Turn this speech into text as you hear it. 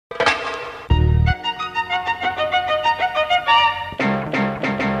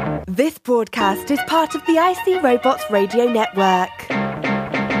This broadcast is part of the IC Robots Radio Network.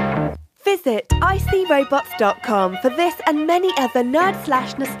 Visit icrobots.com for this and many other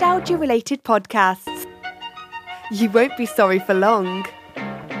nerd/nostalgia-related podcasts. You won't be sorry for long.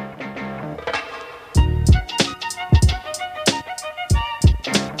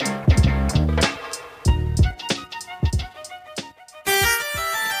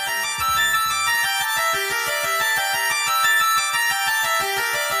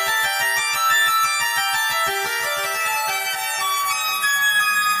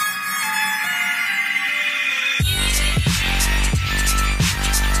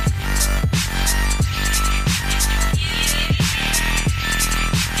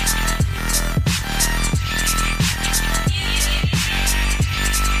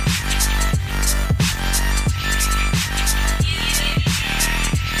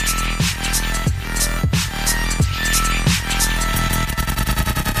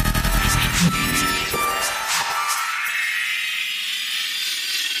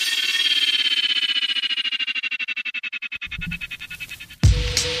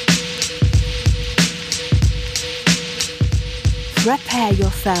 Prepare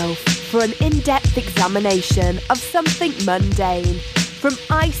yourself for an in-depth examination of something mundane from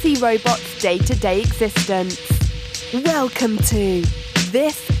IC Robots' day-to-day existence. Welcome to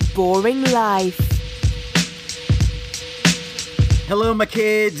This Boring Life. Hello, my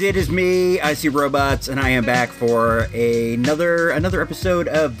kids. It is me, IC Robots, and I am back for another episode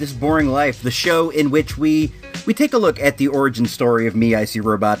of This Boring Life, the show in which we take a look at the origin story of me, IC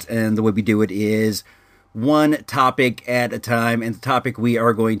Robots, and the way we do it is one topic at a time, and the topic we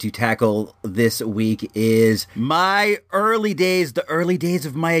are going to tackle this week is my early days, the early days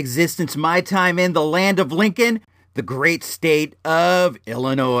of my existence, my time in the land of Lincoln, the great state of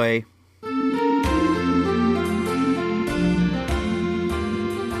Illinois.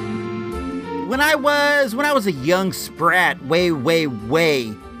 When I was a young sprat, way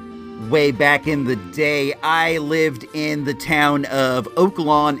back in the day, I lived in the town of Oak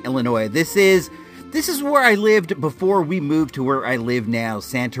Lawn, Illinois. This is where I lived before we moved to where I live now,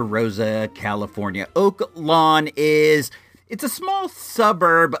 Santa Rosa, California. Oak Lawn it's a small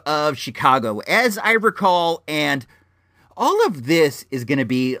suburb of Chicago, as I recall, and all of this is going to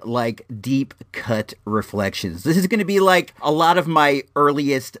be like deep cut reflections. This is going to be like a lot of my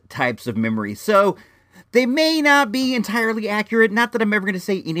earliest types of memories. So they may not be entirely accurate. Not that I'm ever going to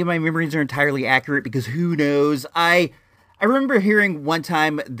say any of my memories are entirely accurate, because who knows? I remember hearing one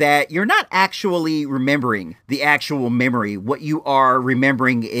time that you're not actually remembering the actual memory. What you are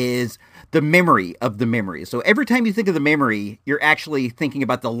remembering is the memory of the memory. So every time you think of the memory, you're actually thinking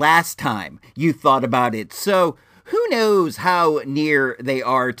about the last time you thought about it. So who knows how near they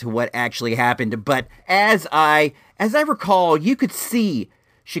are to what actually happened. But as I recall, you could see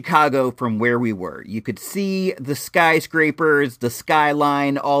Chicago from where we were. You could see the skyscrapers, the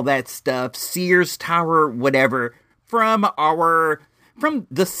skyline, all that stuff, Sears Tower, whatever. From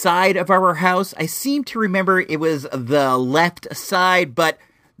the side of our house. I seem to remember it was the left side, but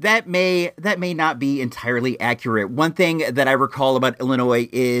that may not be entirely accurate. One thing that I recall about Illinois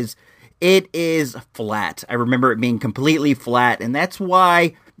is it is flat. I remember it being completely flat, and that's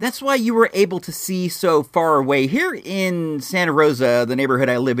why you were able to see so far away. Here in Santa Rosa, the neighborhood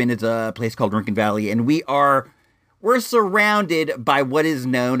I live in is a place called Rincon Valley, and we're surrounded by what is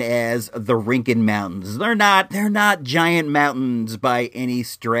known as the Rincon Mountains. They're not giant mountains by any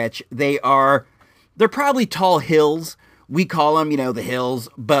stretch. They're probably tall hills. We call them, the hills,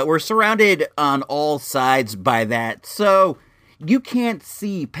 but we're surrounded on all sides by that. So you can't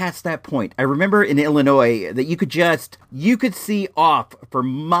see past that point. I remember in Illinois that you could see off for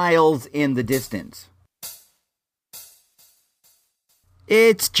miles in the distance.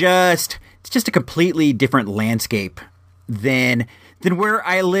 It's just a completely different landscape than where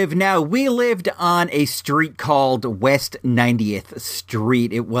I live now. We lived on a street called West 90th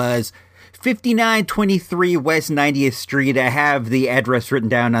Street. It was 5923 West 90th Street. I have the address written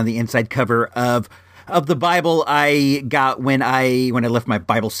down on the inside cover of the Bible I got when I left my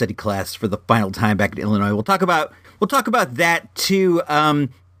Bible study class for the final time back in Illinois. We'll talk about that too.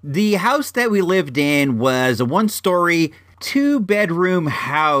 The house that we lived in was a 1-story, 2-bedroom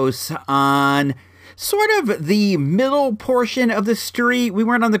house on sort of the middle portion of the street. We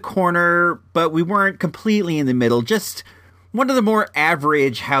weren't on the corner, but we weren't completely in the middle. Just one of the more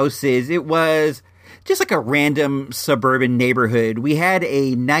average houses. It was just like a random suburban neighborhood. We had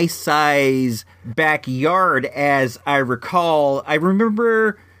a nice size backyard, as I recall. I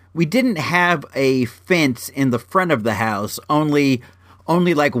remember we didn't have a fence in the front of the house, only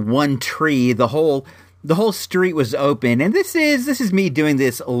like one tree. The whole the whole street was open. And this is me doing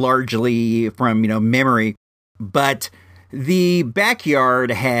this largely from, memory. But the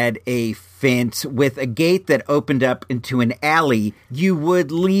backyard had a fence with a gate that opened up into an alley. You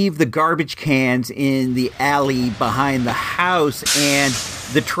would leave the garbage cans in the alley behind the house, and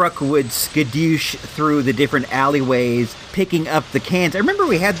the truck would skadoosh through the different alleyways, picking up the cans. I remember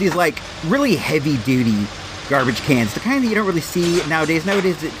we had these, really heavy-duty garbage cans, the kind that you don't really see nowadays.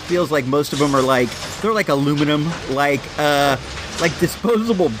 Nowadays, it feels like most of them are they're aluminum, like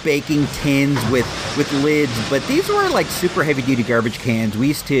disposable baking tins with lids, but these were super heavy duty garbage cans. We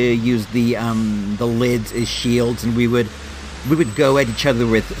used to use the lids as shields, and we would go at each other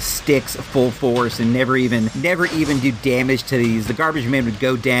with sticks full force and never even do damage to these. The garbage men would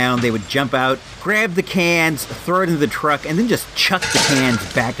go down, they would jump out, grab the cans, throw it into the truck, and then just chuck the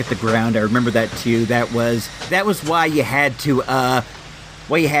cans back at the ground. I remember that too. That was why you had to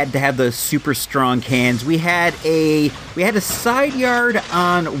have those super strong cans. We had a side yard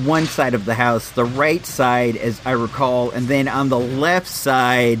on one side of the house, the right side, as I recall, and then on the left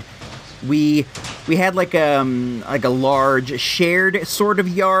side, we had a large shared sort of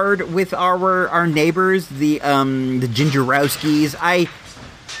yard with our neighbors, the Gingerowskis. I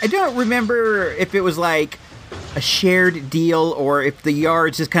don't remember if it was a shared deal or if the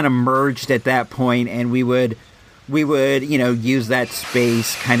yards just kind of merged at that point, and we would use that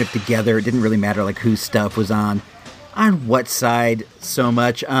space kind of together. It didn't really matter whose stuff was on what side so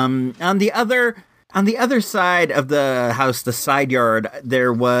much. On the other side of the house, the side yard,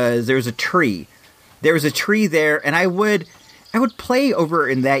 there was a tree. There was a tree there, and I would play over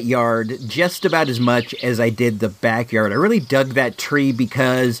in that yard just about as much as I did the backyard. I really dug that tree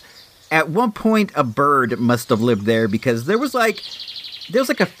because at one point a bird must have lived there, because there was a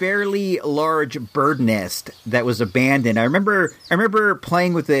fairly large bird nest that was abandoned. I remember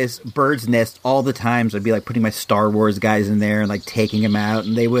playing with this bird's nest all the time. So I'd be putting my Star Wars guys in there and taking them out,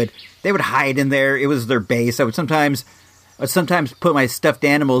 and they would hide in there. It was their base. I would sometimes put my stuffed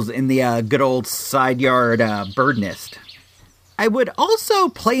animals in the good old side yard bird nest. I would also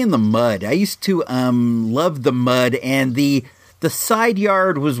play in the mud. I used to love the mud, and the side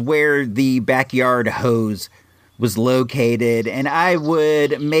yard was where the backyard hose was located, and I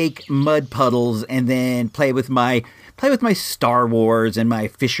would make mud puddles and then play with my Star Wars and my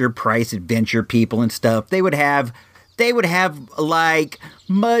Fisher-Price adventure people and stuff. They would have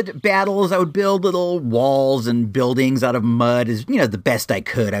mud battles. I would build little walls and buildings out of mud as, the best I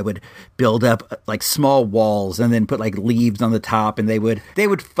could. I would build up small walls and then put leaves on the top, and they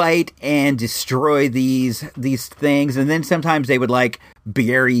would fight and destroy these things. And then sometimes they would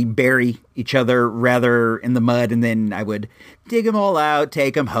bury each other rather in the mud, and then I would dig them all out,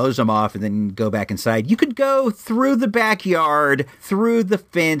 take them, hose them off, and then go back inside. You could go through the backyard, through the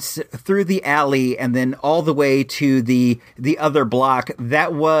fence, through the alley, and then all the way to the other block.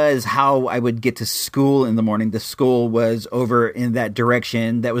 That was how I would get to school in the morning. The school was over in that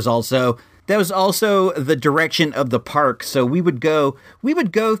direction. That was also the direction of the park. So we would go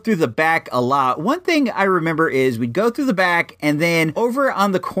through the back a lot. One thing I remember is we'd go through the back, and then over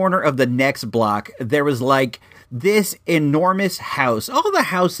on the corner of the next block, there was this enormous house. All the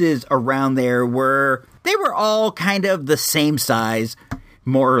houses around there were all kind of the same size,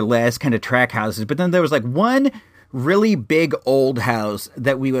 more or less, kind of track houses. But then there was one really big old house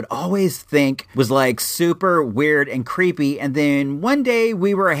that we would always think was super weird and creepy. And then one day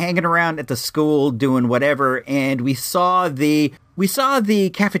we were hanging around at the school doing whatever, and we saw the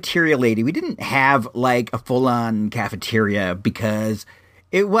cafeteria lady. We didn't have a full-on cafeteria because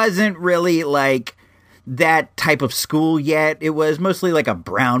it wasn't really that type of school yet. It was mostly a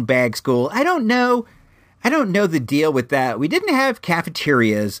brown bag school. I don't know the deal with that. We didn't have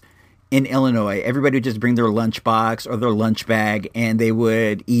cafeterias in Illinois. Everybody would just bring their lunchbox or their lunch bag, and they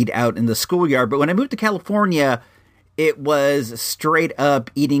would eat out in the schoolyard. But when I moved to California, it was straight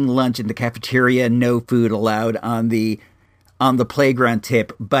up eating lunch in the cafeteria, no food allowed on the playground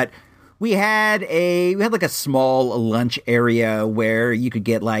tip. But we had a small lunch area where you could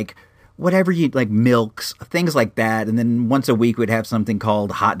get whatever you milks, things like that. And then once a week we'd have something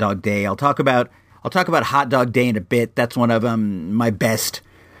called Hot Dog Day. I'll talk about Hot Dog Day in a bit. That's one of my best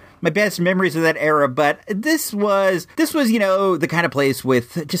memories of that era. But this was the kind of place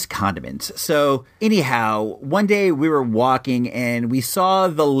with just condiments. So anyhow, one day we were walking and we saw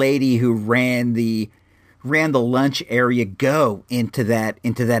the lady who ran the lunch area go into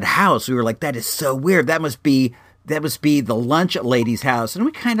that house. We were like, that is so weird. That must be the lunch lady's house. And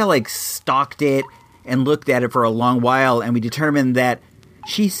we kind of stalked it and looked at it for a long while, and we determined that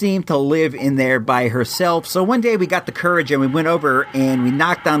she seemed to live in there by herself. So one day we got the courage and we went over and we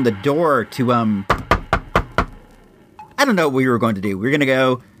knocked on the door to I don't know what we were going to do. We were going to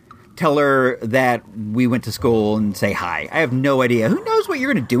go tell her that we went to school and say hi. I have no idea. Who knows what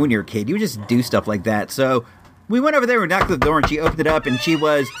you're going to do when you're a kid? You just do stuff like that. So we went over there and knocked on the door, and she opened it up, and she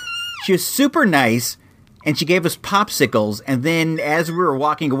was super nice, and she gave us popsicles. And then as we were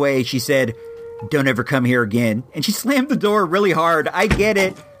walking away, she said, "Don't ever come here again." And she slammed the door really hard. I get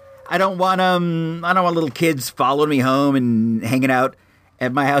it. I don't want little kids following me home and hanging out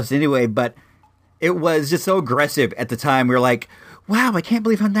at my house anyway, but it was just so aggressive at the time. We were like, wow, I can't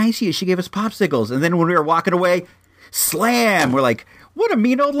believe how nice she is. She gave us popsicles. And then when we were walking away, slam. We're like, what a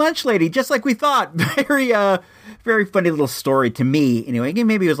mean old lunch lady, just like we thought. Very, very funny little story to me. Anyway,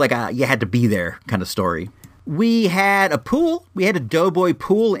 maybe it was like a you had to be there kind of story. We had a pool. We had a Doughboy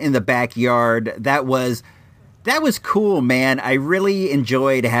pool in the backyard. That was cool, man. I really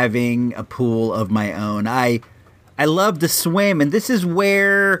enjoyed having a pool of my own. I love to swim, and this is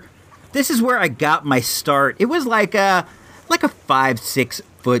where I got my start. It was like a 5-6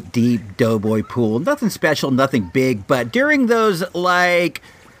 foot deep Doughboy pool. Nothing special, nothing big, but during those like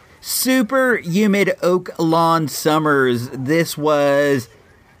super humid oak lawn summers, this was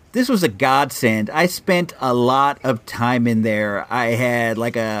a godsend. I spent a lot of time in there. I had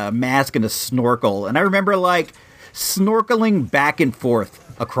like a mask and a snorkel, and I remember like snorkeling back and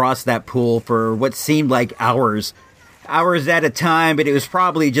forth across that pool for what seemed like hours at a time, but it was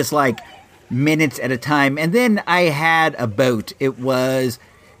probably just like minutes at a time. And then I had a boat. It was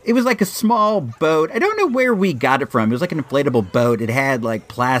like a small boat. I don't know where we got it from. It was like an inflatable boat. It had like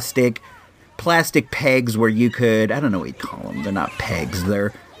plastic pegs where you could, I don't know what you call them. They're not pegs.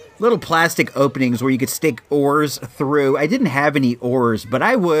 They're little plastic openings where you could stick oars through. I didn't have any oars, but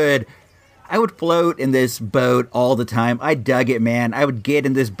I would float in this boat all the time. I dug it, man. I would get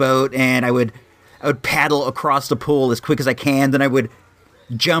in this boat and I would paddle across the pool as quick as I can. Then I would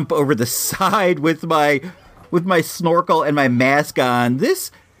jump over the side with my snorkel and my mask on.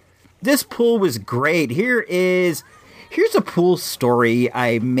 This pool was great. Here's a pool story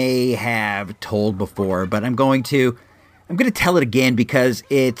I may have told before, but I'm going to tell it again because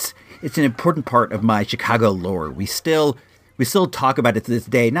it's an important part of my Chicago lore. We still talk about it to this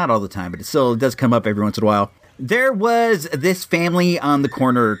day, not all the time, but it does come up every once in a while. There was this family on the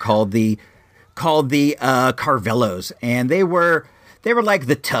corner called the Carvellos, and they were like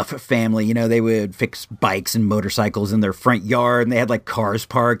the tough family. You know, they would fix bikes and motorcycles in their front yard, and they had like cars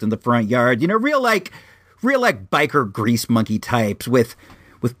parked in the front yard. You know, real like biker grease monkey types with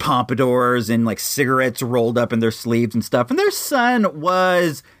pompadours and like cigarettes rolled up in their sleeves and stuff. And their son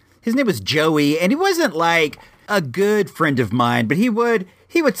his name was Joey, and he wasn't like a good friend of mine, but he would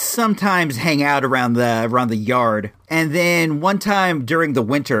sometimes hang out around the yard. And then one time during the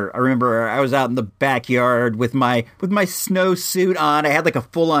winter, I remember I was out in the backyard with my snowsuit on. I had like a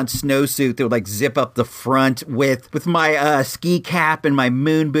full-on snowsuit that would like zip up the front with my ski cap and my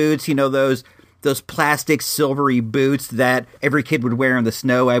moon boots, you know, those plastic silvery boots that every kid would wear in the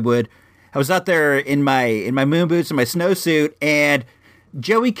snow. I was out there in my moon boots and my snowsuit, and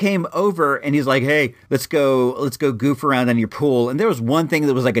Joey came over and he's like, "Hey, let's go goof around in your pool." And there was one thing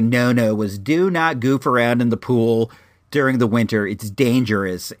that was like a no-no, was do not goof around in the pool during the winter. It's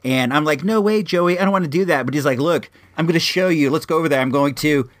dangerous. And I'm like, "No way, Joey, I don't want to do that." But he's like, "Look, I'm going to show you. Let's go over there. I'm going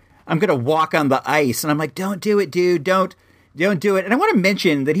to walk on the ice." And I'm like, "Don't do it, dude. Don't do it." And I want to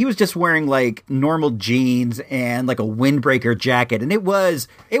mention that he was just wearing like normal jeans and like a windbreaker jacket. And it was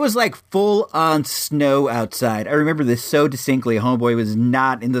like full on snow outside. I remember this so distinctly. Homeboy was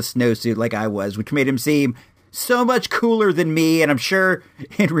not in the snowsuit like I was, which made him seem so much cooler than me. And I'm sure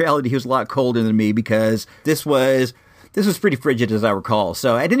in reality he was a lot colder than me because this was pretty frigid as I recall.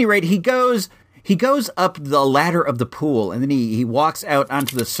 So at any rate, he goes up the ladder of the pool, and then he walks out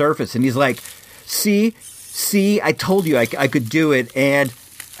onto the surface, and he's like, See, I told you I could do it. And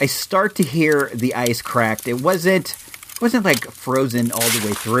I start to hear the ice cracked. It wasn't like frozen all the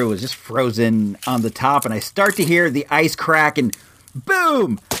way through. It was just frozen on the top. And I start to hear the ice crack, and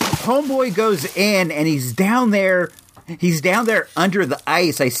boom! Homeboy goes in, and he's down there under the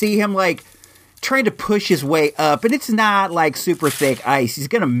ice. I see him like trying to push his way up, and it's not like super thick ice. He's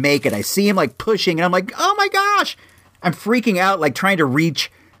gonna make it. I see him like pushing, and I'm like, oh my gosh! I'm freaking out, like trying to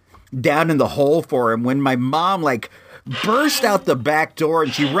reach down in the hole for him, when my mom like burst out the back door,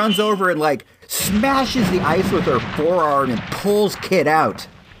 and she runs over and like smashes the ice with her forearm and pulls Kid out.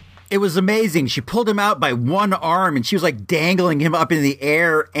 It was amazing. She pulled him out by one arm, and she was like dangling him up in the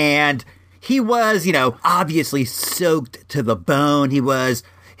air, and he was, you know, obviously soaked to the bone.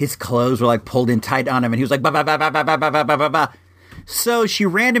 His clothes were like pulled in tight on him, and he was like, bah, bah, bah, bah, bah, bah, bah, bah, bah, bah. So she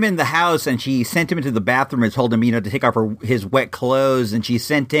ran him in the house and she sent him into the bathroom and told him, to take off his wet clothes. And she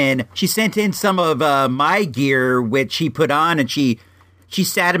sent in some of my gear, which he put on, and she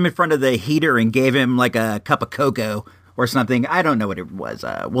sat him in front of the heater and gave him like a cup of cocoa or something. I don't know what it was.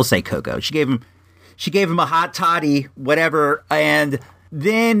 We'll say cocoa. She gave him a hot toddy, whatever. And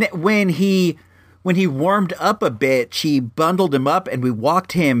then when he warmed up a bit, she bundled him up and we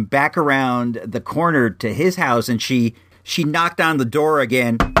walked him back around the corner to his house, and she knocked on the door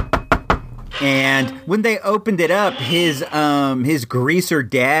again. And when they opened it up, his greaser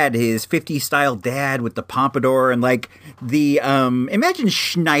dad, his 50s style dad with the pompadour and like the, imagine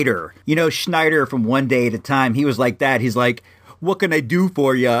Schneider, Schneider from One Day at a Time. He was like that. He's like, "What can I do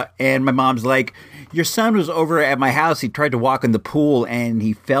for you?" And my mom's like, "Your son was over at my house. He tried to walk in the pool and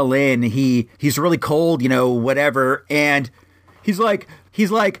he fell in. He's really cold, whatever." And he's like,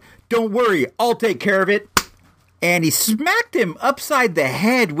 "Don't worry, I'll take care of it." And he smacked him upside the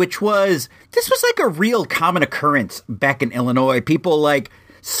head, this was like a real common occurrence back in Illinois. People like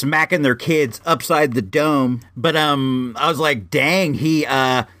smacking their kids upside the dome. But I was like, dang, he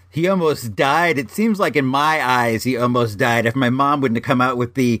almost died. It seems like in my eyes he almost died. If my mom wouldn't have come out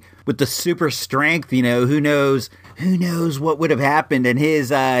with the super strength, who knows what would have happened. And his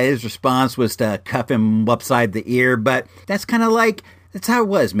response was to cuff him upside the ear. But that's kind of like, that's how it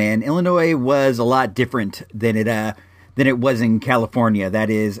was, man. Illinois was a lot different than it was in California. That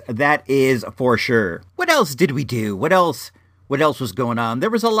is for sure. What else did we do? What else was going on? There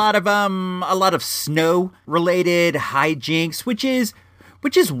was a lot of snow related hijinks, which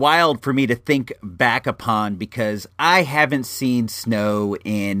is wild for me to think back upon because I haven't seen snow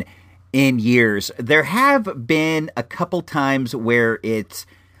in years. There have been a couple times where it's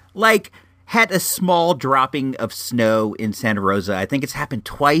like had a small dropping of snow in Santa Rosa. I think it's happened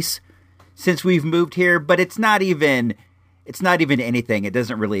twice since we've moved here, but it's not even anything. It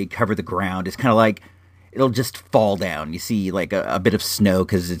doesn't really cover the ground. It's kind of like it'll just fall down. You see like a bit of snow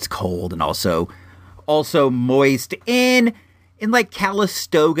because it's cold and also moist. In like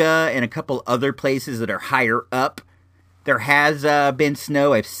Calistoga and a couple other places that are higher up, there has been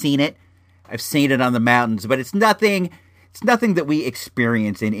snow. I've seen it on the mountains, but it's nothing that we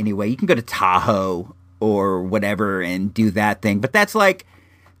experience in any way. You can go to Tahoe or whatever and do that thing, but that's like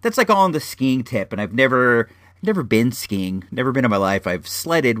all on the skiing tip. And I've never been skiing, never been in my life. I've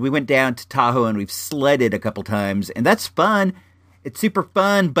sledded. We went down to Tahoe and we've sledded a couple times, and that's fun. It's super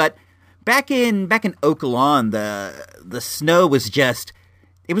fun. But back in Oak Lawn, the snow was it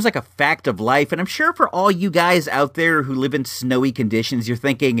was like a fact of life. And I'm sure for all you guys out there who live in snowy conditions, you're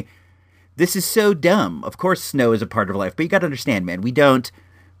thinking, this is so dumb. Of course snow is a part of life, but you got to understand, man, we don't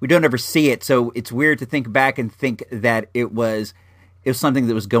ever see it. So it's weird to think back and think that it was something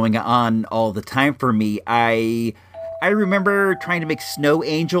that was going on all the time for me. I remember trying to make snow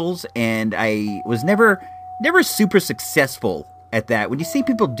angels, and I was never super successful at that. When you see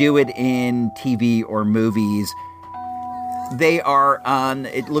people do it in TV or movies, they are on,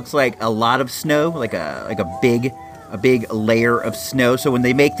 it looks like a lot of snow, like a big layer of snow. So when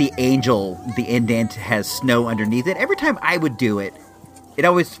they make the angel, the indent has snow underneath it. Every time I would do it, it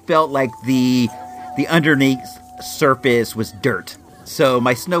always felt like the underneath surface was dirt. So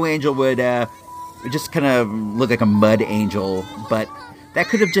my snow angel would just kind of look like a mud angel. But that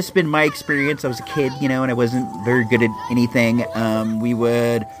could have just been my experience. I was a kid, and I wasn't very good at anything. We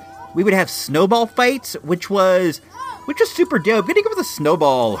would have snowball fights, which was super dope. Getting up with a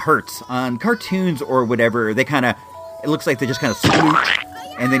snowball hurts. On cartoons or whatever, it looks like they just kind of splooch,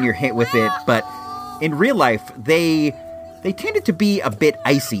 and then you're hit with it. But in real life, they tended to be a bit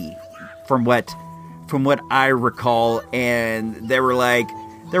icy, from what I recall. And there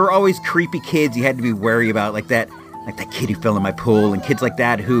were always creepy kids you had to be wary about, like that kid who fell in my pool, and kids like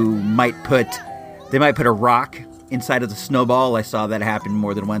that who might put a rock inside of the snowball. I saw that happen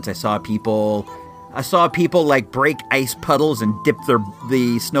more than once. I saw people like break ice puddles and dip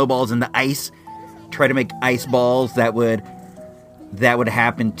the snowballs in the ice, try to make ice balls. That would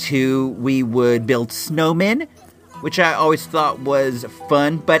happen too. We would build snowmen, which I always thought was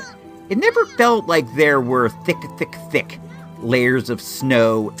fun, but it never felt like there were thick layers of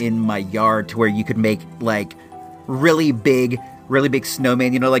snow in my yard to where you could make like really big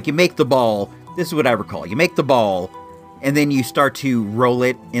snowmen. Like you make the ball. This is what I recall. You make the ball, and then you start to roll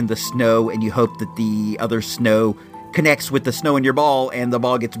it in the snow, and you hope that the other snow connects with the snow in your ball, and the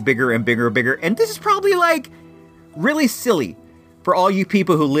ball gets bigger and bigger and bigger. And this is probably like really silly for all you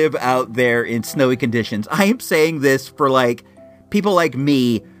people who live out there in snowy conditions. I am saying this for like people like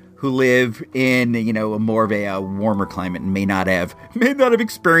me who live in, a more of a warmer climate and may not have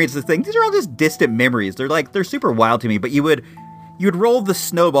experienced this thing. These are all just distant memories. They're super wild to me. But you would you'd roll the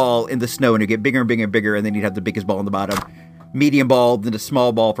snowball in the snow and it'd get bigger and bigger and bigger, and then you'd have the biggest ball on the bottom, medium ball, then a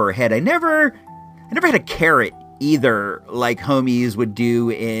small ball for a head. I never had a carrot either, like homies would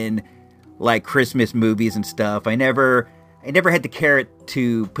do in like Christmas movies and stuff. I never had the carrot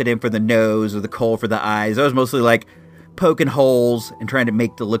to put in for the nose or the coal for the eyes. I was mostly like poking holes and trying to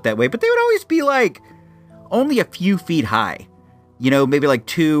make it look that way. But they would always be like only a few feet high, maybe like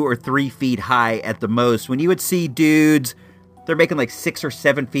 2 or 3 feet high at the most. When you would see dudes, they're making like 6 or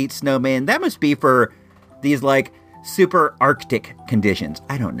 7 feet snowman. That must be for these like super Arctic conditions.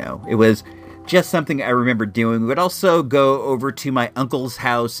 I don't know. It was just something I remember doing. We would also go over to my uncle's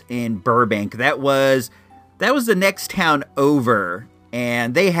house in Burbank. That was the next town over,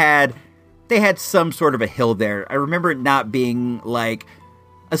 and they had some sort of a hill there. I remember it not being like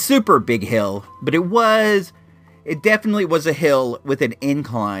a super big hill, but it definitely was a hill with an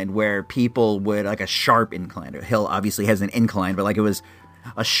incline where people would, like a sharp incline. A hill obviously has an incline, but like it was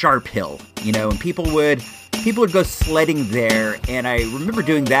a sharp hill, and people would go sledding there, and I remember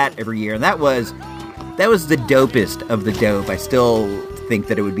doing that every year, and that was the dopest of the dope. I still think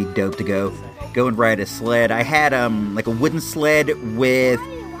that it would be dope to go and ride a sled. I had like a wooden sled with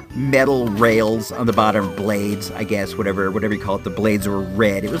metal rails on the bottom, blades, I guess, whatever you call it. The blades were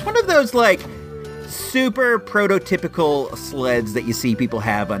red. It was one of those like super prototypical sleds that you see people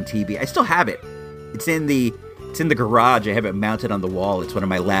have on TV. I still have it. It's in the garage. I have it mounted on the wall. It's one of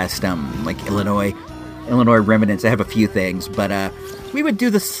my last like Illinois remnants. I have a few things, but we would do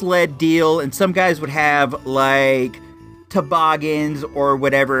the sled deal, and some guys would have like toboggans or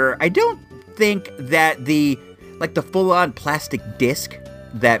whatever. I don't think that the full-on plastic disc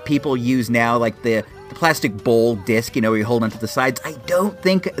that people use now, like the plastic bowl disc, where you hold onto the sides, I don't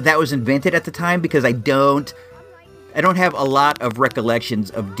think that was invented at the time, because I don't have a lot of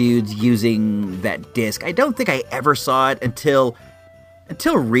recollections of dudes using that disc. I don't think I ever saw it until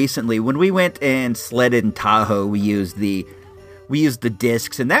recently. When we went and sledded in Tahoe, we used the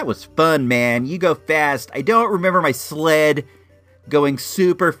discs, and that was fun, man. You go fast. I don't remember my sled going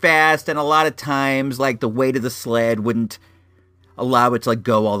super fast, and a lot of times, like, the weight of the sled wouldn't allow it to, like,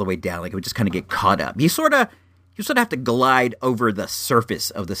 go all the way down. Like, it would just kind of get caught up. You sort of have to glide over the surface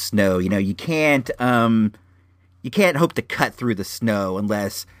of the snow. You can't hope to cut through the snow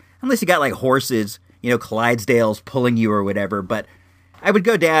unless you got, like, horses, Clydesdales pulling you or whatever. But I would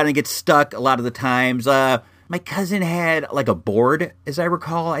go down and get stuck a lot of the times. My cousin had, like, a board, as I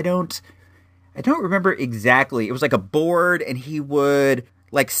recall. I don't remember exactly. It was like a board, and he would,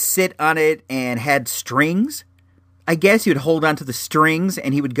 like, sit on it and had strings. I guess he would hold on to the strings,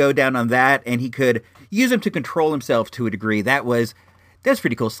 and he would go down on that, and he could use them to control himself to a degree. That's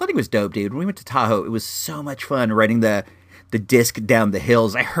pretty cool. Sledding was dope, dude. When we went to Tahoe, it was so much fun riding the disc down the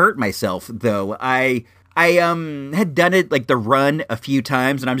hills. I hurt myself, though. I had done it, like, the run a few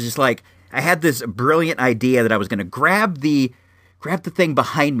times, and I was just like, I had this brilliant idea that I was going to grab the thing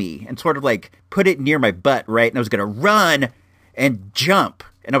behind me and sort of, like, put it near my butt, right? And I was going to run and jump,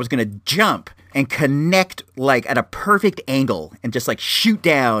 and I was going to jump and connect, like, at a perfect angle and just, like, shoot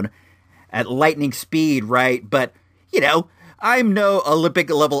down at lightning speed, right? But, I'm no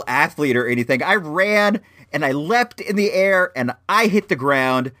Olympic-level athlete or anything. I ran, and I leapt in the air, and I hit the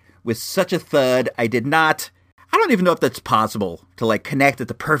ground with such a thud. I don't even know if that's possible to, like, connect at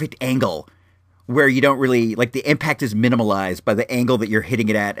the perfect angle where you don't really, like, the impact is minimalized by the angle that you're hitting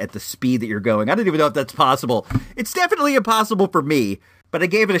it at the speed that you're going. I don't even know if that's possible. It's definitely impossible for me, but I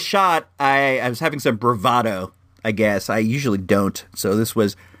gave it a shot. I was having some bravado, I guess. I usually don't, so this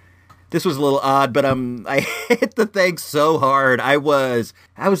was a little odd, but I hit the thing so hard. I was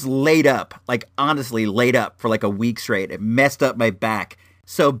laid up, like, honestly laid up for like a week straight. It messed up my back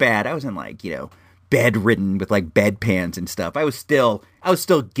so bad. I was in, like, bedridden with, like, bedpans and stuff. I was still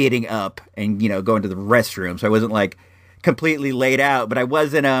getting up and, going to the restroom. So I wasn't, like, completely laid out, but I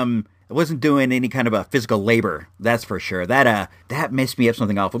wasn't doing any kind of a physical labor. That's for sure. That messed me up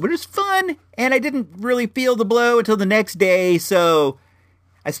something awful, but it was fun. And I didn't really feel the blow until the next day. So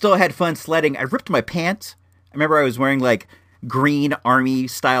I still had fun sledding. I ripped my pants. I remember I was wearing, like, green army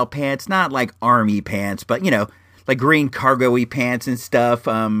style pants, not like army pants, but, like green cargo-y pants and stuff.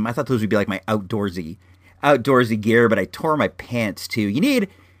 I thought those would be like my outdoorsy gear, but I tore my pants too. You need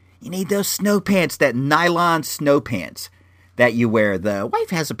those snow pants, that nylon snow pants that you wear. The wife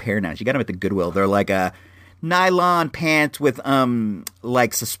has a pair now. She got them at the Goodwill. They're like a nylon pants with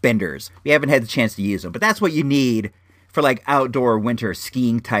like suspenders. We haven't had the chance to use them, but that's what you need for, like, outdoor winter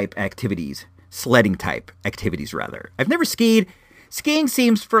skiing type activities, sledding type activities rather. I've never skied. Skiing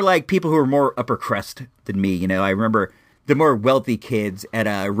seems for, like, people who are more upper crust than me, I remember the more wealthy kids at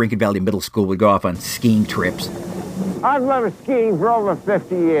Rincon Valley Middle School would go off on skiing trips. I've lived skiing for over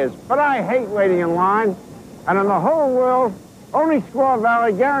 50 years, but I hate waiting in line. And in the whole world, only Squaw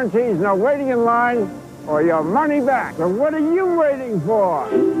Valley guarantees no waiting in line or your money back. So what are you waiting for?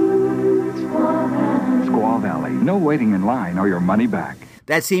 Squaw Valley, no waiting in line or your money back.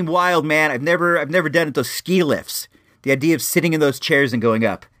 That seemed wild, man. I've never done it, those ski lifts. The idea of sitting in those chairs and going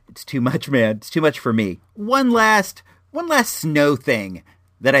up. It's too much, man. It's too much for me. One last snow thing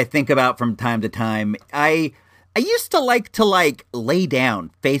that I think about from time to time. I used to like lay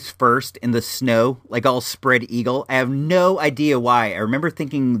down face first in the snow, like all spread eagle. I have no idea why. I remember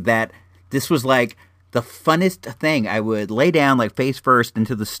thinking that this was like the funnest thing. I would lay down like face first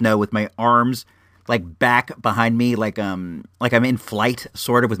into the snow with my arms like back behind me, like I'm in flight,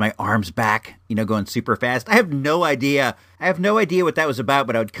 sort of, with my arms back, going super fast. I have no idea what that was about,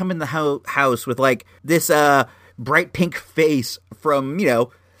 but I would come in the house with like this bright pink face from,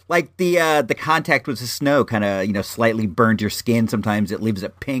 like the contact with the snow kind of, slightly burned your skin. Sometimes it leaves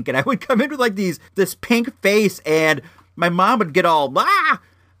it pink. And I would come in with like this pink face, and my mom would get all,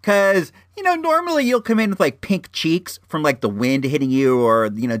 because, normally you'll come in with like pink cheeks from like the wind hitting you or,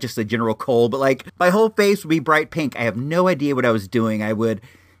 just the general cold. But like my whole face would be bright pink. I have no idea what I was doing. I would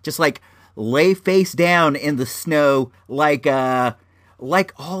just like lay face down in the snow like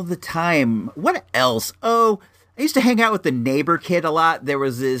all the time. What else? Oh, I used to hang out with the neighbor kid a lot. There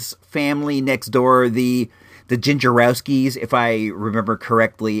was this family next door, the Gingerowskis, if I remember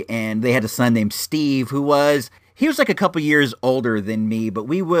correctly, and they had a son named Steve he was like a couple years older than me, but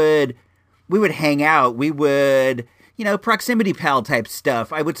we would hang out. We would, proximity pal type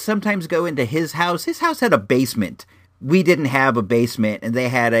stuff. I would sometimes go into his house. His house had a basement. We didn't have a basement, and they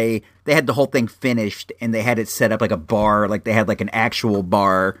had the whole thing finished, and they had it set up like a bar, like they had like an actual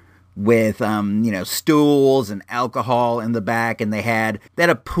bar with, stools and alcohol in the back, and they had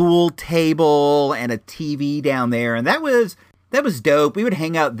a pool table and a TV down there, and that was dope. We would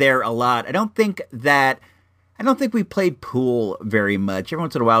hang out there a lot. I don't think we played pool very much. Every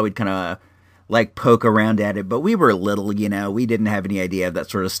once in a while, we'd kind of like poke around at it, but we were little, we didn't have any idea of that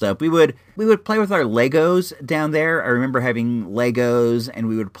sort of stuff. We would play with our Legos down there. I remember having Legos, and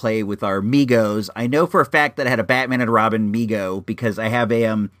we would play with our Megos. I know for a fact that I had a Batman and Robin Mego because I have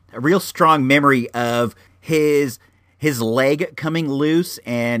a real strong memory of his leg coming loose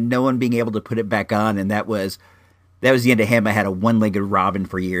and no one being able to put it back on, and that was the end of him. I had a one-legged Robin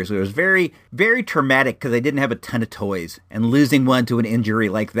for years. It was very, very traumatic because I didn't have a ton of toys, and losing one to an injury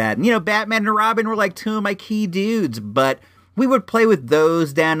like that. And, Batman and Robin were like two of my key dudes, but we would play with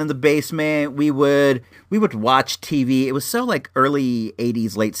those down in the basement. We would watch TV. It was so like early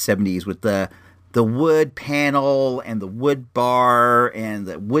 80s, late 70s with the wood panel and the wood bar and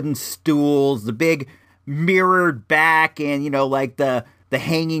the wooden stools, the big mirrored back, and, like the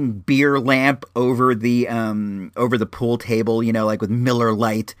hanging beer lamp over the pool table, like with Miller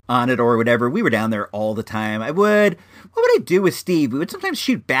Lite on it or whatever. We were down there all the time. What would I do with Steve? We would sometimes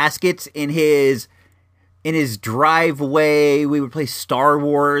shoot baskets in his driveway. We would play Star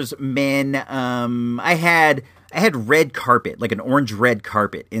Wars Men. I had red carpet, like an orange red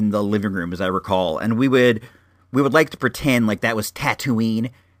carpet in the living room, as I recall. And we would like to pretend like that was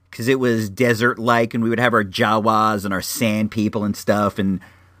Tatooine, because it was desert-like, and we would have our Jawas and our sand people and stuff, and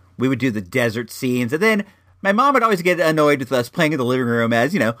we would do the desert scenes. And then my mom would always get annoyed with us playing in the living room,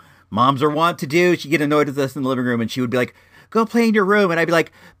 as, moms are wont to do. She'd get annoyed with us in the living room, and she would be like, go play in your room. And I'd be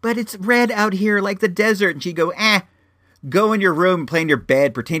like, but it's red out here like the desert. And she'd go, go in your room, play in your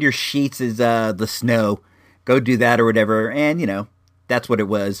bed, pretend your sheets is the snow. Go do that or whatever. And, that's what it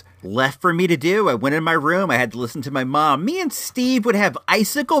was left for me to do. I went in my room. I had to listen to my mom. Me and Steve would have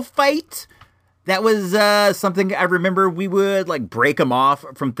icicle fight. That was something I remember. We would like break them off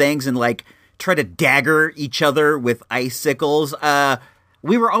from things and like try to dagger each other with icicles.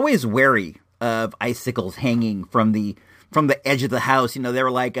 We were always wary of icicles hanging from the edge of the house. They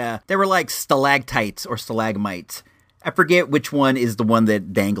were like stalactites or stalagmites. I forget which one is the one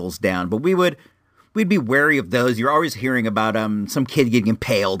that dangles down, but we'd be wary of those. You're always hearing about some kid getting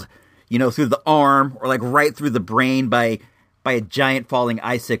impaled, through the arm or like right through the brain by a giant falling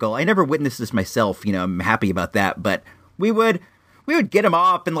icicle. I never witnessed this myself. I'm happy about that. But we would get them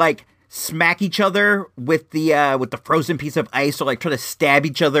off and like smack each other with the frozen piece of ice, or like try to stab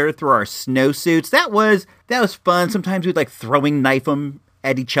each other through our snowsuits. That was fun. Sometimes we'd like throwing knife them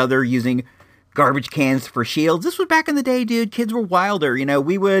at each other using garbage cans for shields. This was back in the day, dude. Kids were wilder.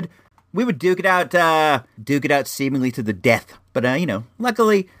 We would duke it out seemingly to the death. But,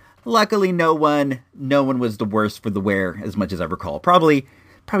 luckily no one was the worse for the wear, as much as I recall. Probably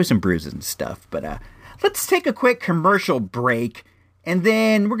some bruises and stuff. But let's take a quick commercial break. And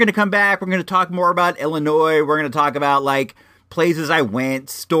then we're going to come back. We're going to talk more about Illinois. We're going to talk about, like, places I went,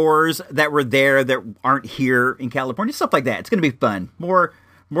 stores that were there that aren't here in California, stuff like that. It's going to be fun. More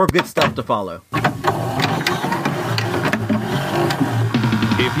good stuff to follow.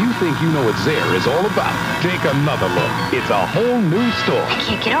 If you think you know what Zayre is all about, take another look. It's a whole new store. I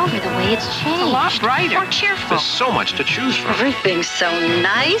can't get over the way it's changed. A lot brighter. More cheerful. There's so much to choose from. Everything's so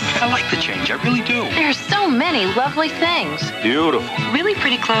nice. I like the change. I really do. There's so many lovely things. Beautiful. Really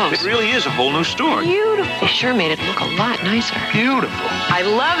pretty clothes. It really is a whole new store. Beautiful. They sure made it look a lot nicer. Beautiful. I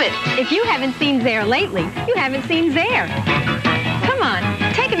love it. If you haven't seen Zayre lately, you haven't seen Zayre. Come on,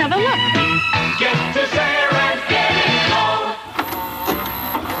 take another look. Get to Zayre and get it all.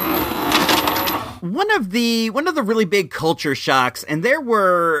 One of the really big culture shocks, and there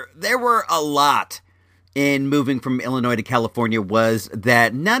were a lot in moving from Illinois to California, was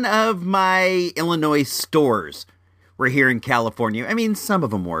that none of my Illinois stores were here in California. I mean, some of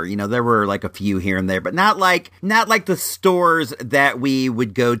them were, there were like a few here and there, but not like the stores that we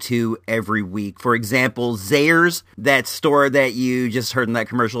would go to every week. For example, Zayre's, that store that you just heard in that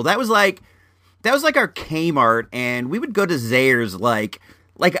commercial, that was like our Kmart, and we would go to Zayre's like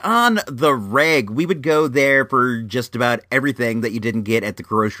on the reg. We would go there for just about everything that you didn't get at the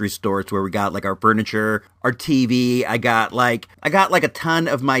grocery store. It's where we got like our furniture, our TV. I got like a ton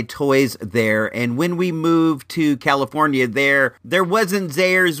of my toys there. And when we moved to California, there wasn't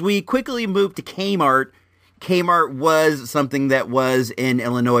Zayre's. We quickly moved to Kmart. Kmart was something that was in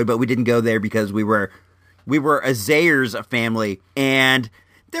Illinois, but we didn't go there because we were a Zayre's family. And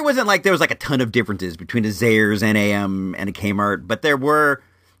there was like a ton of differences between a Zayre's and a Kmart, but there were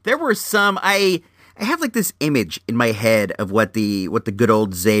some. I have like this image in my head of what the good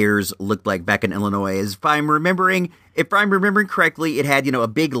old Zayre's looked like back in Illinois. If I'm remembering correctly, it had, a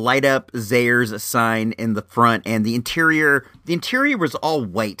big light up Zayre's sign in the front, and the interior was all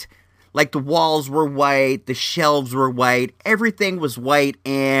white. Like the walls were white, the shelves were white, everything was white,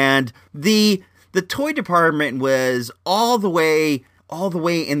 and the toy department was all the way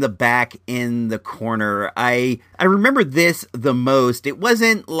in the back in the corner. I remember this the most. It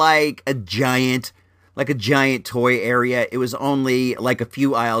wasn't like a giant toy area. It was only like a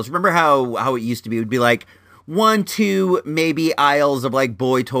few aisles. Remember how it used to be? It would be like 1, 2, maybe aisles of like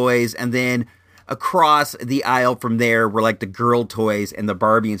boy toys, and then across the aisle from there were like the girl toys and the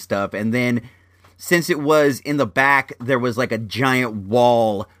Barbie and stuff. And then since it was in the back, there was like a giant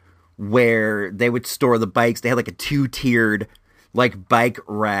wall where they would store the bikes. They had like a 2-tiered like bike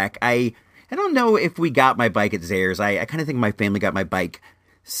rack. I don't know if we got my bike at Zayre's. I kind of think my family got my bike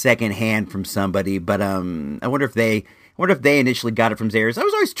secondhand from somebody, but I wonder if they initially got it from Zayre's. I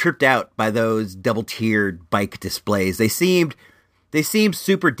was always tripped out by those double-tiered bike displays. They seemed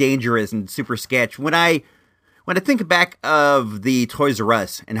super dangerous and super sketch. When I think back of the Toys R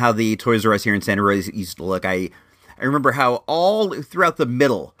Us and how the Toys R Us here in Santa Rosa used to look, I remember how all throughout the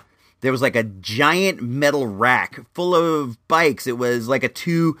middle there was like a giant metal rack full of bikes. It was like a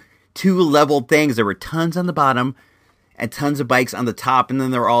two level things. There were tons on the bottom and tons of bikes on the top. And then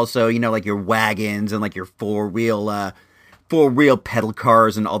there were also, like your wagons and like your four wheel pedal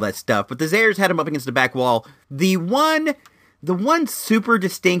cars and all that stuff. But the Zayre's had them up against the back wall. The one super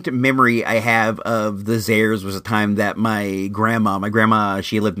distinct memory I have of the Zayre's was a time that my grandma,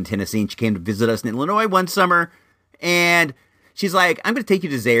 she lived in Tennessee, and she came to visit us in Illinois one summer, and she's like, I'm going to take you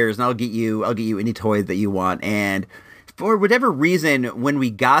to Zayre's and I'll get you any toy that you want. And for whatever reason, when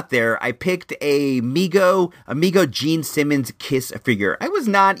we got there, I picked a Mego Gene Simmons Kiss figure. I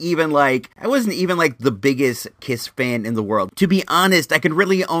wasn't even like the biggest Kiss fan in the world. To be honest, I could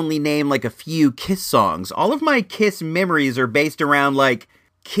really only name like a few Kiss songs. All of my Kiss memories are based around like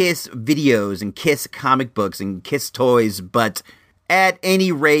Kiss videos and Kiss comic books and Kiss toys. But at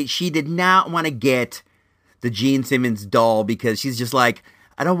any rate, she did not want to get the Gene Simmons doll because she's just like,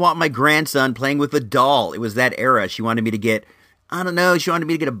 I don't want my grandson playing with a doll. It was that era. She wanted me to get,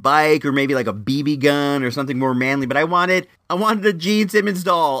 a bike or maybe like a BB gun or something more manly. But I wanted a Gene Simmons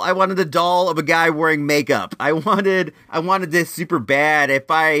doll. I wanted a doll of a guy wearing makeup. I wanted this super bad.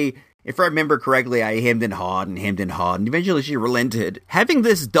 If I remember correctly, I hemmed and hawed, and eventually she relented. Having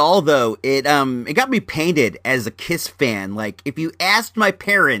this doll though, it got me painted as a Kiss fan. Like if you asked my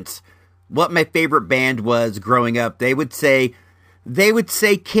parents what my favorite band was growing up, they would say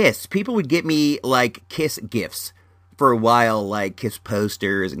Kiss. People would get me like Kiss gifts for a while, like Kiss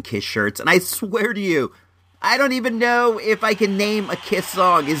posters and Kiss shirts. And I swear to you, I don't even know if I can name a Kiss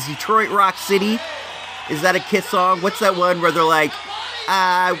song. Is Detroit Rock City? Is that a Kiss song? What's that one where they're like,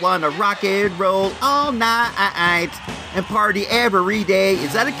 I wanna rock and roll all night and party every day?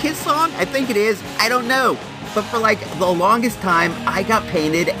 Is that a Kiss song? I think it is. I don't know. But for like the longest time, I got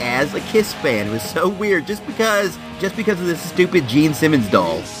painted as a Kiss fan. It was so weird, just because of this stupid Gene Simmons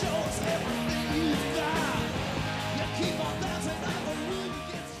doll.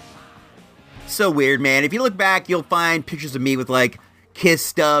 So weird, man. If you look back, you'll find pictures of me with like Kiss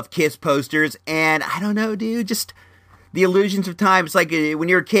stuff, Kiss posters, and I don't know, dude, just the illusions of time. It's like when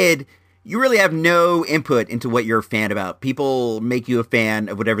you're a kid, you really have no input into what you're a fan about. People make you a fan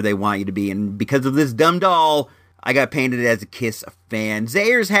of whatever they want you to be, and because of this dumb doll, I got painted as a Kiss fan.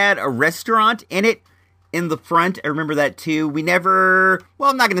 Zayre's had a restaurant in it, in the front. I remember that too. We never, well,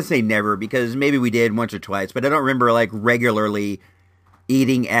 I'm not going to say never, because maybe we did once or twice, but I don't remember like regularly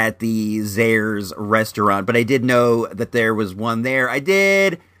eating at the Zayre's restaurant, but I did know that there was one there. I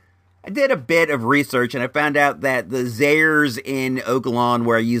did a bit of research, and I found out that the Zayre's in Oak Lawn,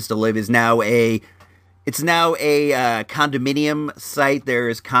 where I used to live, is now a condominium site.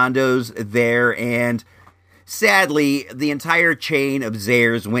 There's condos there, and sadly, the entire chain of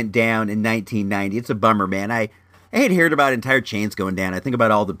Zayre's went down in 1990. It's a bummer, man. I hate hearing about entire chains going down. I think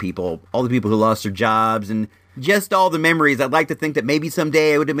about all the people who lost their jobs, and just all the memories. I'd like to think that maybe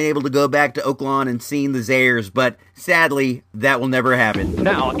someday I would have been able to go back to Oak Lawn and seen the Zayre's, but sadly, that will never happen.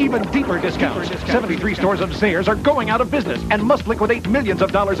 Now, even deeper discounts. 73 stores of Zayre's are going out of business and must liquidate millions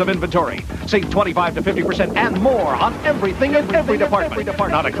of dollars of inventory. Save 25 to 50% and more on everything in every department.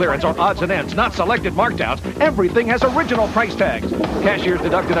 Not a clearance or odds and ends, not selected markdowns. Everything has original price tags. Cashiers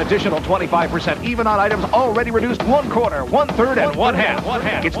deduct an additional 25%, even on items already reduced 1/4, 1/3, and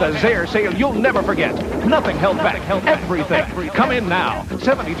 1/2. It's the Zayre sale you'll never forget. Nothing held back. Everything. Come in now.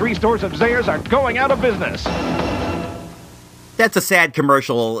 73 stores of Zayre's are going out of business. That's a sad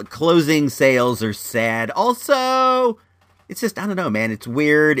commercial. Closing sales are sad. Also, it's just, I don't know, man. It's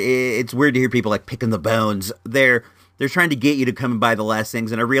weird. It's weird to hear people like picking the bones. They're trying to get you to come and buy the last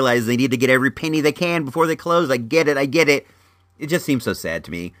things, and I realize they need to get every penny they can before they close. I get it. It just seems so sad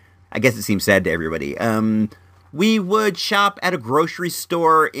to me. I guess it seems sad to everybody. We would shop at a grocery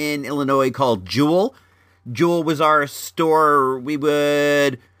store in Illinois called Jewel. Jewel was our store. We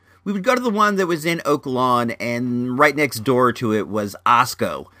would go to the one that was in Oak Lawn, and right next door to it was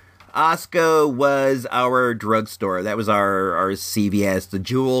Osco. Osco was our drugstore. That was our CVS. The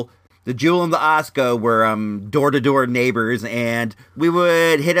Jewel and the Osco were door-to-door neighbors, and we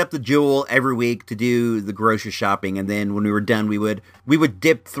would hit up the Jewel every week to do the grocery shopping, and then when we were done, we would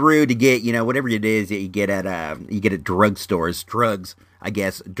dip through to get, whatever it is that you get at drugstores. Drugs, I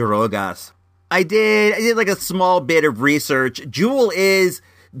guess. Drogas. I did like a small bit of research. Jewel is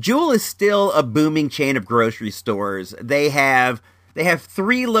still a booming chain of grocery stores. They have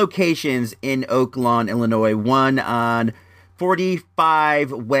 3 locations in Oak Lawn, Illinois. One on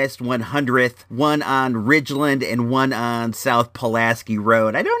 45 West 100th, one on Ridgeland, and one on South Pulaski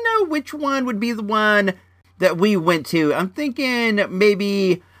Road. I don't know which one would be the one that we went to. I'm thinking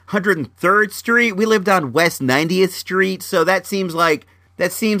maybe 103rd Street. We lived on West 90th Street, so that seems like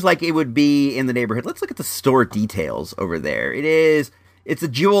it would be in the neighborhood. Let's look at the store details over there. It's a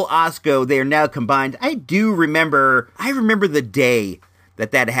Jewel Osco. They are now combined. I remember the day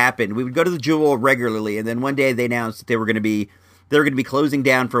that happened. We would go to the Jewel regularly, and then one day they announced that they were going to be closing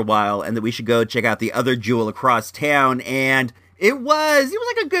down for a while, and that we should go check out the other Jewel across town. And it was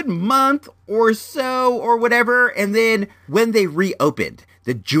like a good month or so or whatever. And then when they reopened,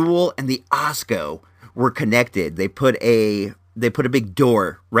 the Jewel and the Osco were connected. They put a big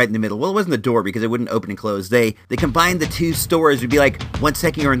door right in the middle. Well, it wasn't a door because it wouldn't open and close. They combined the 2 stores. It'd be like 1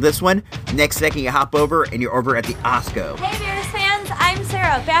 second you're in this one, next second you hop over and you're over at the Osco. Hey Bears fans, I'm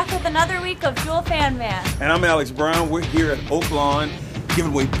Sarah, back with another week of Jewel Fan Man. And I'm Alex Brown. We're here at Oak Lawn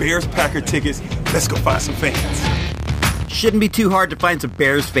giving away Bears-Packer tickets. Let's go find some fans. Shouldn't be too hard to find some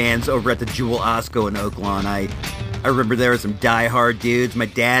Bears fans over at the Jewel Osco in Oak Lawn. I remember there were some diehard dudes. My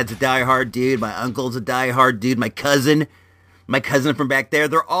dad's a diehard dude. My uncle's a diehard dude. My cousin from back there,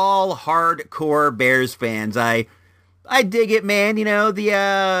 they're all hardcore Bears fans. I dig it, man.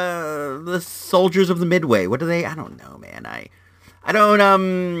 The soldiers of the Midway. What are they? I don't know, man. I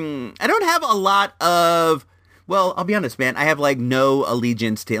don't have a lot of, well, I'll be honest, man. I have like no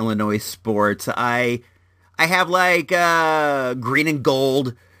allegiance to Illinois sports. I have like green and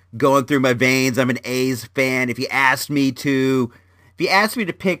gold going through my veins. I'm an A's fan. If you asked me to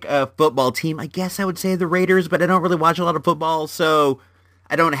pick a football team, I guess I would say the Raiders, but I don't really watch a lot of football, so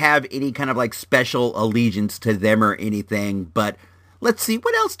I don't have any kind of like special allegiance to them or anything. But let's see,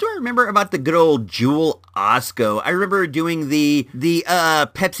 what else do I remember about the good old Jewel Osco? I remember doing the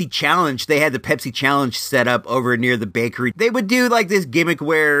Pepsi Challenge. They had the Pepsi Challenge set up over near the bakery. They would do like this gimmick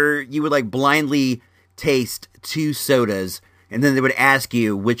where you would like blindly taste 2 sodas, and then they would ask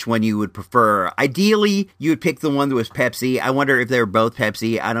you which one you would prefer. Ideally, you would pick the one that was Pepsi. I wonder if they were both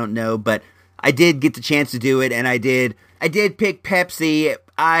Pepsi. I don't know, but I did get the chance to do it, and I did pick Pepsi.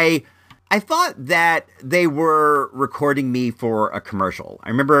 I thought that they were recording me for a commercial. I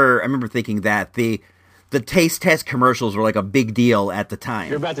remember thinking that the taste test commercials were like a big deal at the time.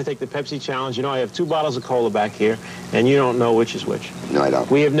 You're about to take the Pepsi challenge. You know, I have 2 bottles of cola back here, and you don't know which is which. No, I don't.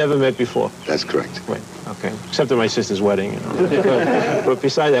 We have never met before. That's correct. Wait, okay. Except at my sister's wedding, you know. But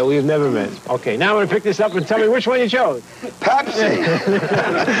beside that, we have never met. Okay, now I'm going to pick this up and tell me which one you chose. Pepsi!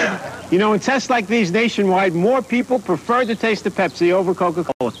 You know, in tests like these nationwide, more people prefer to taste the Pepsi over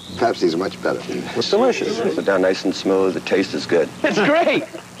Coca-Cola. Pepsi's much better. It's delicious. It's down nice and smooth. The taste is good. It's great.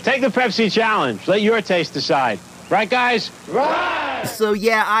 Take the Pepsi challenge. Let your taste decide. Right, guys? Right! So,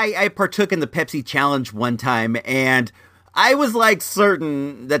 yeah, I partook in the Pepsi challenge one time, and I was, like,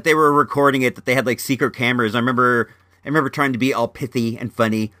 certain that they were recording it, that they had, like, secret cameras. I remember trying to be all pithy and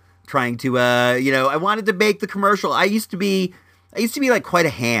funny, trying to, I wanted to make the commercial. I used to be, like, quite a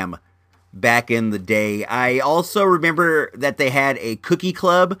ham back in the day. I also remember that they had a cookie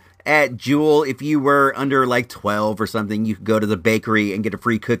club at Jewel. If you were under like 12 or something, you could go to the bakery and get a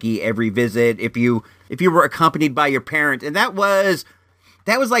free cookie every visit if you were accompanied by your parent. And that was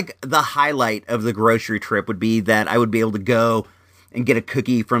like the highlight of the grocery trip, would be that I would be able to go and get a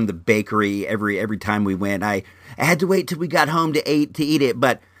cookie from the bakery every time we went. I had to wait till we got home to eat it,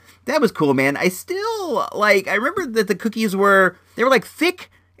 but that was cool, man. I remember that the cookies were like thick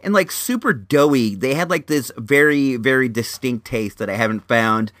and like super doughy. They had like this very, very distinct taste that I haven't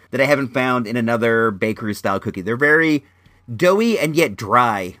found in another bakery style cookie. They're very doughy and yet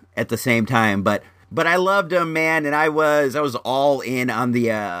dry at the same time, but I loved them, man, and I was all in on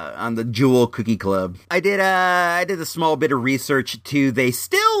the Jewel Cookie Club. I did a small bit of research too. They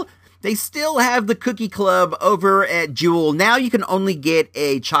still have the Cookie Club over at Jewel. Now you can only get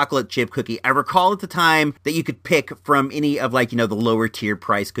a chocolate chip cookie. I recall at the time that you could pick from any of, like, the lower tier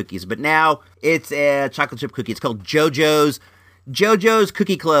price cookies. But now it's a chocolate chip cookie. It's called JoJo's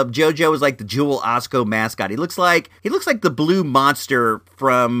Cookie Club. JoJo is like the Jewel Osco mascot. He looks like the blue monster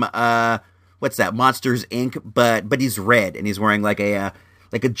from what's that? Monsters Inc. But he's red and he's wearing like a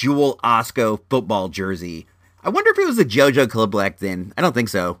Jewel Osco football jersey. I wonder if it was the JoJo Club back then. I don't think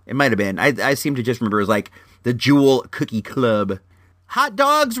so. It might have been. I seem to just remember it was like the Jewel Cookie Club. Hot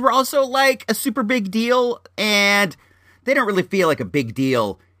dogs were also like a super big deal, and they don't really feel like a big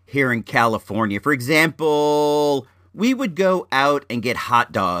deal here in California. For example, we would go out and get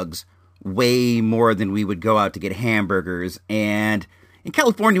hot dogs way more than we would go out to get hamburgers. And in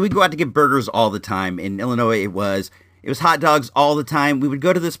California, we'd go out to get burgers all the time. In Illinois, it was hot dogs all the time. We would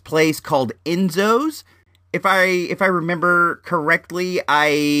go to this place called Enzo's. If I remember correctly,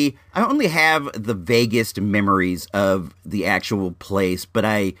 I only have the vaguest memories of the actual place, but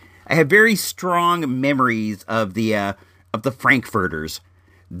I have very strong memories of the Frankfurters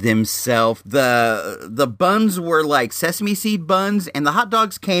themselves. The buns were like sesame seed buns, and the hot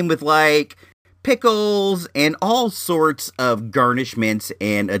dogs came with like pickles and all sorts of garnishments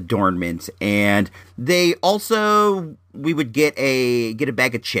and adornments. And they also, we would get a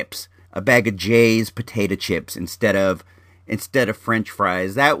bag of chips. A bag of Jay's potato chips instead of French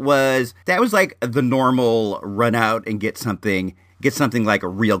fries. That was like the normal run out and get something like a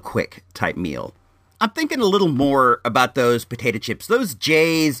real quick type meal. I'm thinking a little more about those potato chips. Those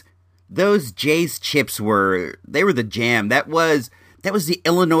Jay's chips were the jam. That was the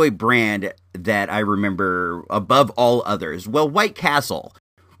Illinois brand that I remember above all others. Well, White Castle.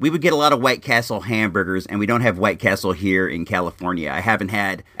 We would get a lot of White Castle hamburgers, and we don't have White Castle here in California. I haven't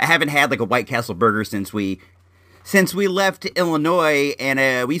had like a White Castle burger since we left Illinois,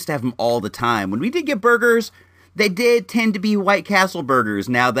 and we used to have them all the time. When we did get burgers, they did tend to be White Castle burgers.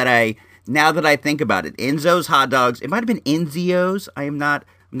 Now that I think about it, Enzo's hot dogs. It might have been Enzio's. I'm not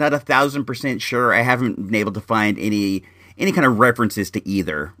 1,000% sure. I haven't been able to find any kind of references to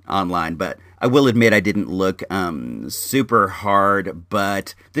either online, but I will admit I didn't look super hard.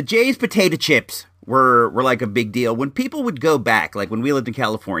 But the Jay's potato chips were like a big deal. When people would go back, like when we lived in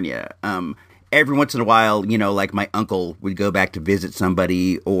California, every once in a while, like my uncle would go back to visit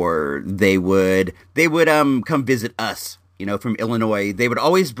somebody, or they would come visit us, from Illinois. They would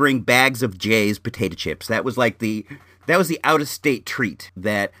always bring bags of Jay's potato chips. That was the out-of-state treat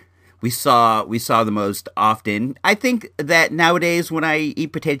that we saw the most often. I think that nowadays when I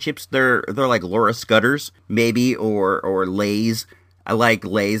eat potato chips, they're like Laura Scudders, maybe, or Lay's. I like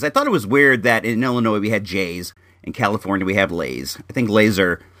Lay's. I thought it was weird that in Illinois we had Jay's, in California we have Lay's. I think Lay's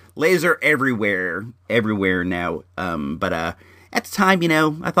are everywhere now. But at the time,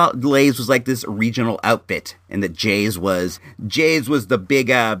 I thought Lay's was like this regional outfit, and that Jay's was the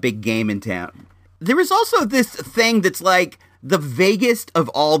big game in town. There was also this thing that's like the vaguest of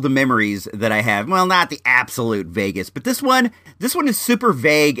all the memories that I have. Well, not the absolute vaguest, but this one is super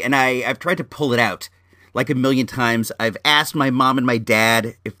vague, and I've tried to pull it out like a million times. I've asked my mom and my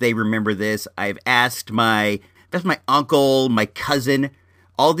dad if they remember this. I've asked my uncle, my cousin,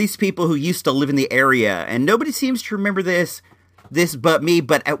 all these people who used to live in the area, and nobody seems to remember this but me.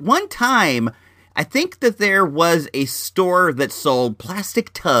 But at one time, I think that there was a store that sold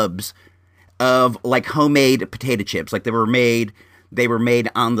plastic tubs of like homemade potato chips. Like they were made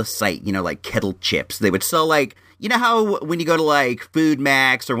on the site, like kettle chips. They would sell like, how when you go to like Food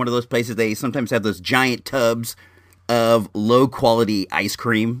Max or one of those places, they sometimes have those giant tubs of low quality ice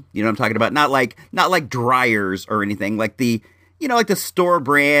cream. You know what I'm talking about? Not like Dryers or anything, like the store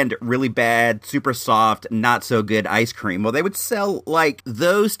brand, really bad, super soft, not so good ice cream. Well, they would sell like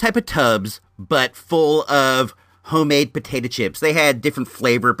those type of tubs, but full of homemade potato chips. They had different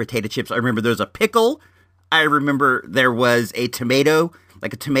flavor potato chips. I remember there was a pickle. I remember there was a tomato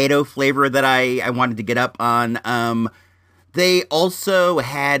flavor that I wanted to get up on. They also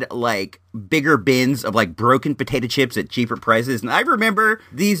had like bigger bins of like broken potato chips at cheaper prices. And I remember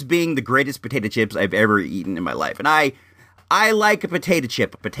these being the greatest potato chips I've ever eaten in my life. And I like a potato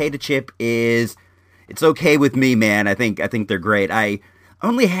chip. A potato chip it's okay with me, man. I think they're great. I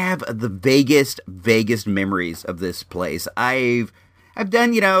only have the vaguest memories of this place. I've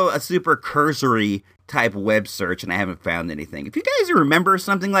done, a super cursory type web search, and I haven't found anything. If you guys remember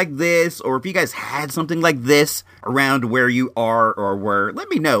something like this, or if you guys had something like this around where you are or were, let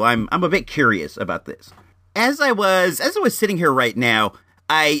me know. I'm a bit curious about this. As I was sitting here right now,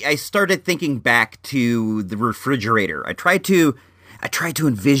 I started thinking back to the refrigerator. I tried to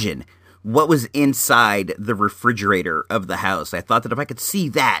envision what was inside the refrigerator of the house. I thought that if I could see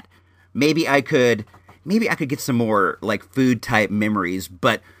that, maybe I could get some more like food type memories.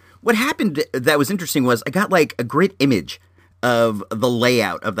 But what happened that was interesting was I got like a great image of the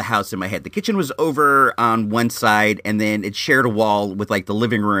layout of the house in my head. The kitchen was over on one side, and then it shared a wall with like the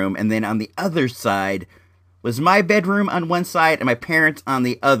living room, and then on the other side was my bedroom on one side and my parents on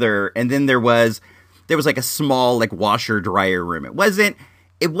the other, and then there was like a small like washer dryer room. It wasn't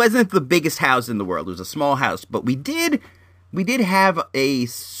the biggest house in the world. It was a small house, but we did have a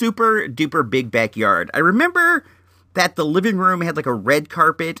super duper big backyard. I remember that the living room had like a red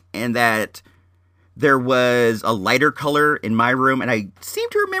carpet, and that there was a lighter color in my room, and I seem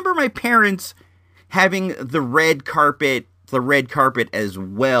to remember my parents having the red carpet as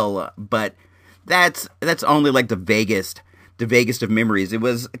well, but that's only like the vaguest of memories. It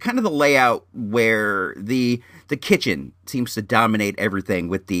was kind of the layout where the kitchen seems to dominate everything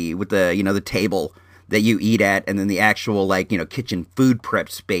with the the table that you eat at, and then the actual like kitchen food prep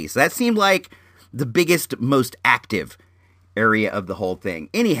space. That seemed like the biggest, most active area of the whole thing.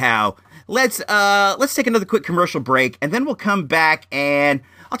 Anyhow, let's take another quick commercial break, and then we'll come back and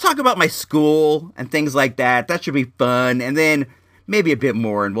I'll talk about my school and things like that. That should be fun, and then maybe a bit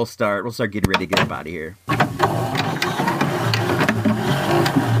more, and we'll start getting ready to get up out of here.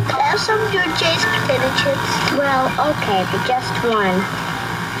 Have some of your Jay's potato chips? Well, okay, but just one.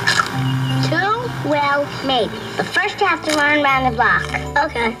 Two? Well, maybe. But first you have to run around the block.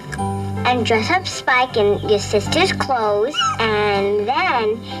 Okay. And dress up Spike in your sister's clothes, and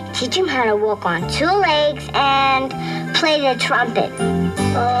then teach him how to walk on two legs and play the trumpet.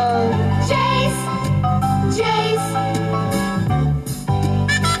 Jay's.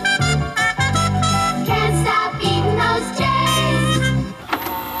 Can't stop eating those Jay's.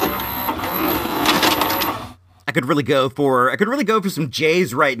 I could really go for some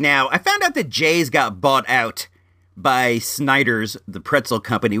Jay's right now. I found out that Jay's got bought out by Snyder's, the pretzel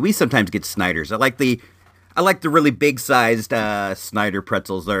company. We sometimes get Snyder's. I like the really big sized Snyder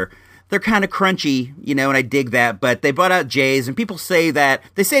pretzels. They're kind of crunchy, and I dig that. But they bought out Jay's, and people say that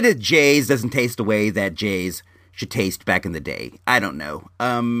Jay's doesn't taste the way that Jay's should taste back in the day. I don't know.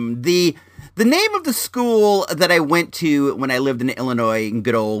 The name of the school that I went to when I lived in Illinois in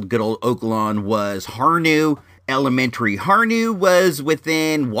good old Oaklawn was Harnew Elementary. Harnew was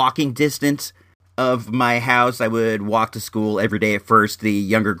within walking distance of my house. I would walk to school every day at first, the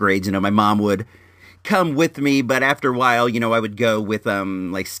younger grades. My mom would come with me, but after a while, I would go with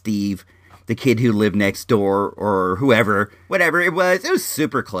like Steve, the kid who lived next door, or whatever it was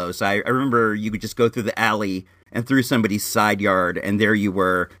super close. I remember you could just go through the alley and through somebody's side yard, and there you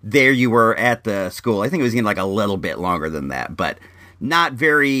were at the school. I think it was even like a little bit longer than that, but not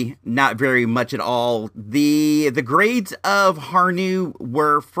very much at all. The grades of Harnew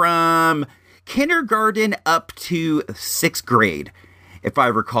were from kindergarten up to 6th grade, if I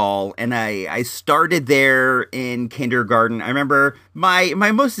recall. And I started there in kindergarten. I remember my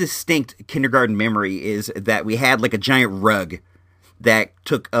most distinct kindergarten memory is that we had like a giant rug that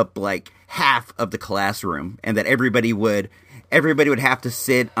took up like half of the classroom, and that everybody would have to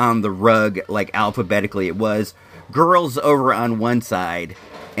sit on the rug like alphabetically. It was girls over on one side,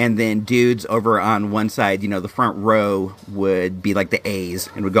 and then dudes over on one side. You know, the front row would be like the A's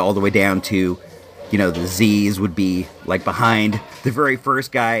and would go all the way down to, you know, the Z's would be like behind the very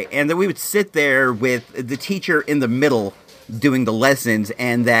first guy. And then we would sit there with the teacher in the middle doing the lessons,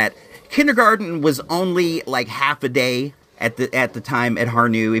 and that kindergarten was only like half a day at the time at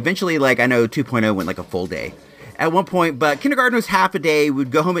Harnu. Eventually, like, I know 2.0 went like a full day at one point, but kindergarten was half a day.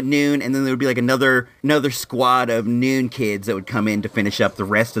 We'd go home at noon, and then there would be like another squad of noon kids that would come in to finish up the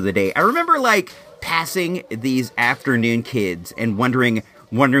rest of the day. I remember like passing these afternoon kids and wondering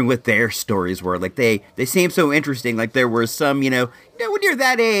what their stories were. Like they seemed so interesting. Like there were some, you know, when you're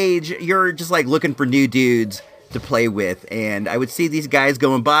that age, you're just like looking for new dudes to play with, and I would see these guys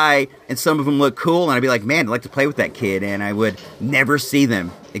going by, and some of them look cool, and I'd be like, man, I'd like to play with that kid, and I would never see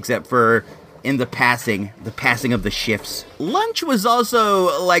them except for in the passing of the shifts. Lunch was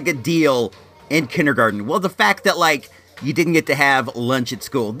also like a deal in kindergarten. Well, the fact that like you didn't get to have lunch at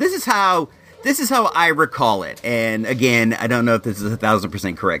school. This is how I recall it. And again, I don't know if this is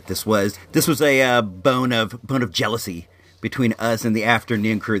 1,000% correct. This was a bone of jealousy between us and the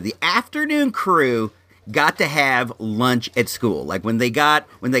afternoon crew. The afternoon crew got to have lunch at school. Like when they got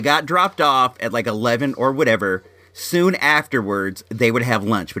dropped off at like 11 or whatever, soon afterwards they would have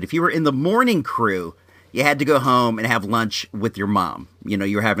lunch. But if you were in the morning crew, you had to go home and have lunch with your mom. You know,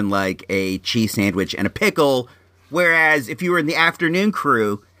 you were having like a cheese sandwich and a pickle. Whereas if you were in the afternoon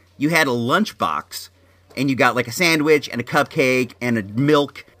crew, you had a lunch box and you got like a sandwich and a cupcake and a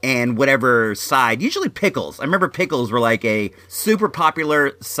milk and whatever side, usually pickles. I remember pickles were like a super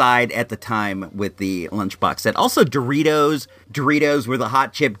popular side at the time with the lunchbox set. Also Doritos. Doritos were the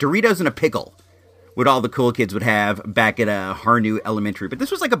hot chip. Doritos and a pickle, what all the cool kids would have back at Harnu Elementary. But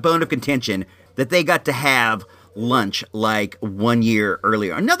this was like a bone of contention that they got to have lunch like 1 year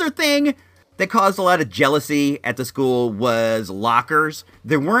earlier. Another thing that caused a lot of jealousy at the school was lockers.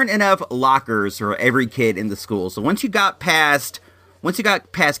 There weren't enough lockers for every kid in the school. So once you got past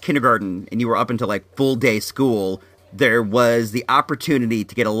kindergarten and you were up into like full day school, there was the opportunity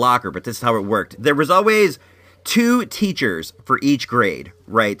to get a locker, but this is how it worked. There was always 2 teachers for each grade,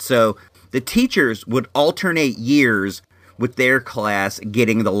 right? So the teachers would alternate years with their class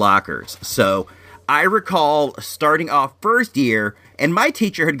getting the lockers. So I recall starting off first year, and my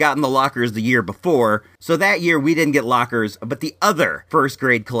teacher had gotten the lockers the year before, so that year we didn't get lockers, but the other first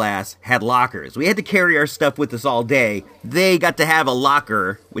grade class had lockers. We had to carry our stuff with us all day. They got to have a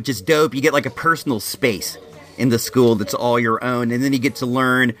locker, which is dope. You get like a personal space in the school that's all your own, and then you get to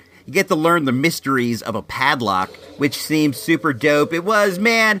learn the mysteries of a padlock, which seems super dope. It was,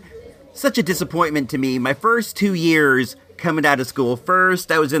 man, such a disappointment to me. My first 2 years coming out of school, first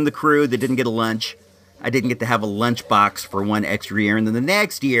I was in the crew that didn't get a lunch. I didn't get to have a lunch box for 1 extra year, and then the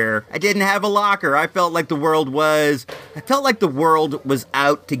next year, I didn't have a locker. I felt like the world was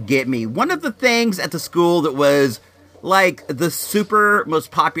out to get me. One of the things at the school that was like the super most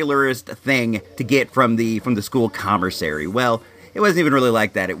popularist thing to get from the school commissary. Well, it wasn't even really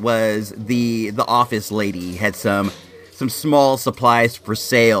like that. It was the office lady had some small supplies for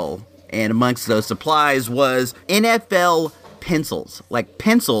sale, and amongst those supplies was NFL pencils, like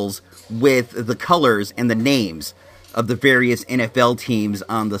pencils with the colors and the names of the various NFL teams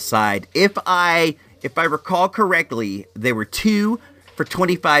on the side. If I recall correctly, they were 2 for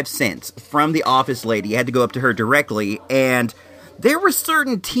 25 cents from the office lady. You had to go up to her directly, and there were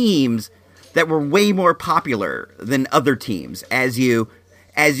certain teams that were way more popular than other teams, as you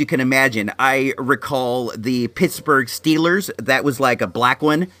can imagine. I recall the Pittsburgh Steelers. That was like a black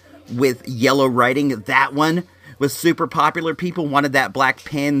one with yellow writing. That one was super popular. People wanted that black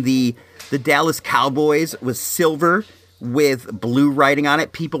pen. The Dallas Cowboys was silver with blue writing on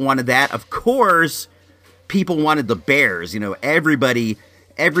it. People wanted that. Of course, people wanted the Bears. You know, everybody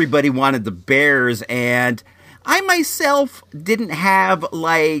wanted the Bears, and I myself didn't have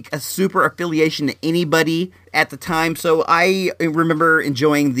like a super affiliation to anybody at the time, so I remember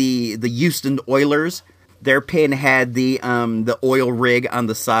enjoying the Houston Oilers. Their pen had the oil rig on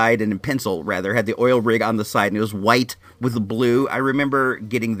the side, and in pencil, rather, had the oil rig on the side, and it was white with the blue. I remember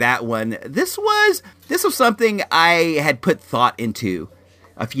getting that one. This was something I had put thought into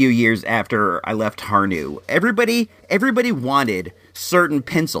a few years after I left Harnu. Everybody wanted certain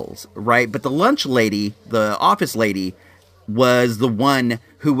pencils, right? But the lunch lady, the office lady, was the one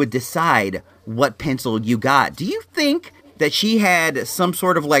who would decide what pencil you got. Do you think that she had some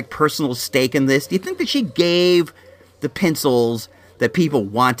sort of like personal stake in this? Do you think that she gave the pencils that people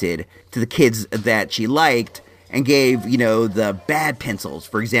wanted to the kids that she liked and gave, the bad pencils,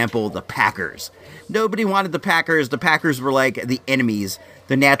 for example, the Packers? Nobody wanted the Packers. The Packers were like the enemies,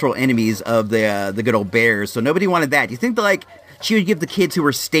 the natural enemies of the good old Bears. So nobody wanted that. Do you think that like she would give the kids who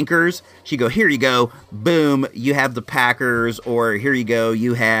were stinkers, she'd go, here you go, boom, you have the Packers, or here you go,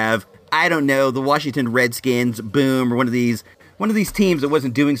 you have, I don't know, the Washington Redskins, boom, or one of these teams that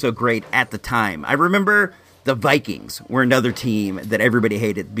wasn't doing so great at the time. I remember the Vikings were another team that everybody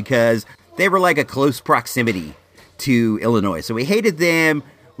hated because they were like a close proximity to Illinois. So we hated them.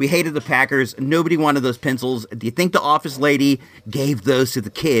 We hated the Packers. Nobody wanted those pencils. Do you think the office lady gave those to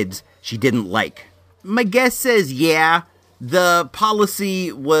the kids she didn't like? My guess says yeah. The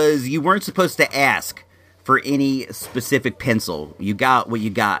policy was you weren't supposed to ask for any specific pencil. You got what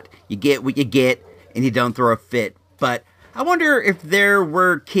you got. You get what you get, and you don't throw a fit. But I wonder if there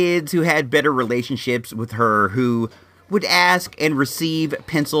were kids who had better relationships with her who would ask and receive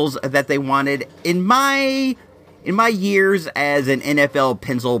pencils that they wanted. In my years as an NFL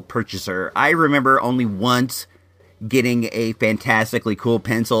pencil purchaser, I remember only once getting a fantastically cool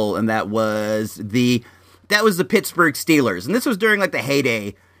pencil, and that was the Pittsburgh Steelers. And this was during like the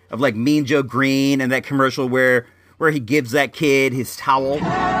heyday of like Mean Joe Green and that commercial where he gives that kid his towel.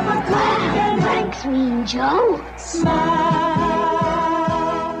 Thanks, Mean Joe.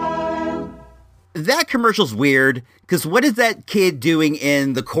 That commercial's weird, because what is that kid doing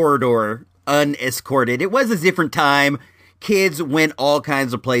in the corridor unescorted? It was a different time. Kids went all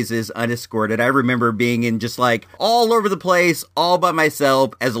kinds of places unescorted. I remember being in just like all over the place, all by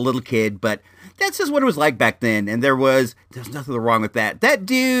myself as a little kid, but that's just what it was like back then, and there's nothing wrong with that. That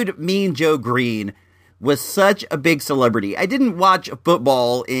dude, Mean Joe Green, was such a big celebrity. I didn't watch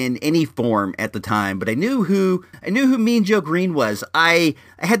football in any form at the time, but I knew who Mean Joe Green was. I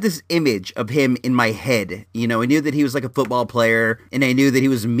had this image of him in my head. I knew that he was like a football player, and I knew that he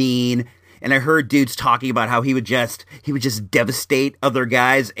was mean, and I heard dudes talking about how he would just devastate other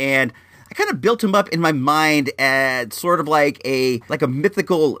guys, and I kind of built him up in my mind as sort of like a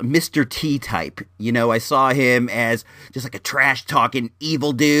mythical Mr. T type. I saw him as just like a trash-talking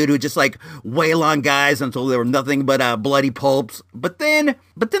evil dude who would just like wail on guys until they were nothing but bloody pulps. But then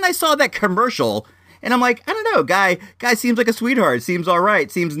I saw that commercial, and I'm like, I don't know, guy seems like a sweetheart, seems all right,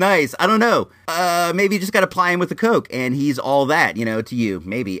 seems nice. I don't know. Maybe you just got to ply him with a Coke, and he's all that, to you.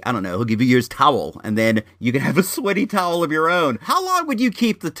 Maybe, I don't know, he'll give you his towel, and then you can have a sweaty towel of your own. How long would you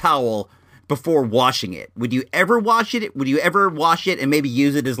keep the towel before washing it? Would you ever wash it? Would you ever wash it and maybe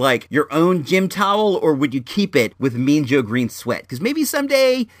use it as like your own gym towel, or would you keep it with Mean Joe Green's sweat? Because maybe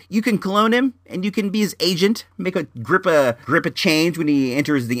someday you can clone him and you can be his agent, make a grip a change when he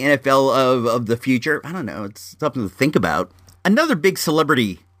enters the NFL of the future. I don't know. It's something to think about. Another big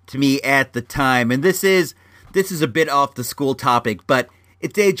celebrity to me at the time, and this is a bit off the school topic, but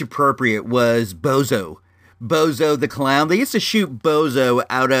it's age appropriate, was Bozo. Bozo the Clown. They used to shoot Bozo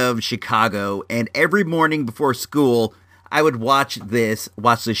out of Chicago, and every morning before school, I would watch this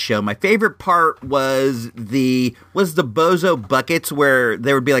show. My favorite part was the Bozo buckets, where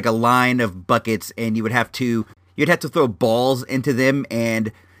there would be like a line of buckets, and you'd have to throw balls into them,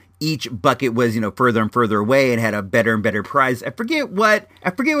 and each bucket was, further and further away and had a better and better prize. I forget what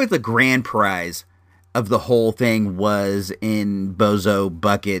the grand prize of the whole thing was in Bozo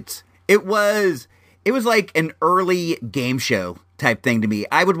buckets. It was like an early game show type thing to me.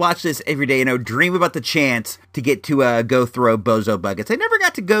 I would watch this every day, and I would dream about the chance to get to go throw Bozo buckets. I never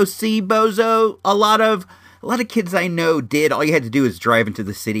got to go see Bozo. A lot of kids I know did. All you had to do is drive into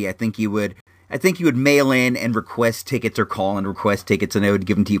the city. I think you would mail in and request tickets, or call and request tickets, and they would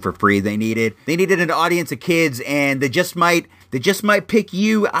give them to you for free. They needed an audience of kids, and they just might pick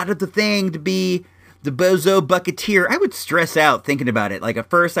you out of the thing to be the Bozo Bucketeer. I would stress out thinking about it. Like,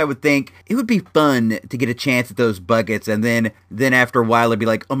 at first I would think it would be fun to get a chance at those buckets, and then after a while I'd be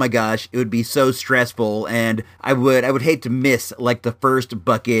like, oh my gosh, it would be so stressful, and I would hate to miss like the first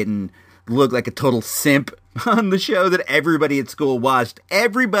bucket and look like a total simp on the show that everybody at school watched.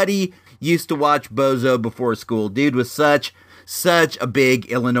 Everybody used to watch Bozo before school. Dude was such a big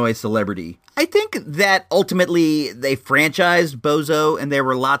Illinois celebrity. I think that ultimately they franchised Bozo, and there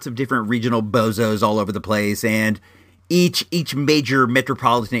were lots of different regional Bozos all over the place, and each major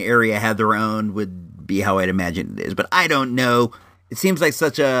metropolitan area had their own, would be how I'd imagine it is. But I don't know. It seems like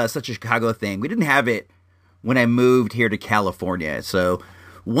such a Chicago thing. We didn't have it when I moved here to California, so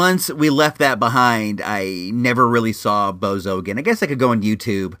once we left that behind, I never really saw Bozo again. I guess I could go on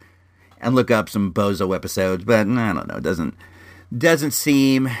YouTube and look up some Bozo episodes, but I don't know. It doesn't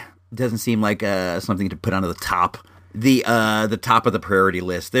seem like something to put onto the top of the priority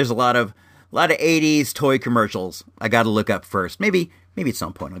list. There's a lot of 80s toy commercials I got to look up first. Maybe at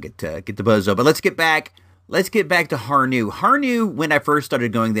some point I'll get the Bozo. But let's get back to Harnu. Harnu, when I first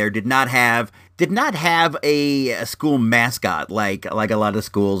started going there, did not have a school mascot like a lot of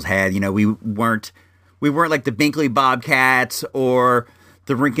schools had. We weren't like the Binkley Bobcats or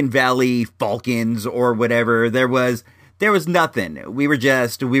the Rincon Valley Falcons or whatever. There was nothing. We were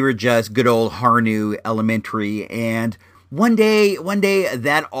just good old Harnu Elementary. And one day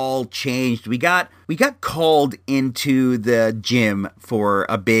that all changed. We got called into the gym for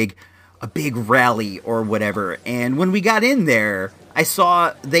a big rally or whatever. And when we got in there, I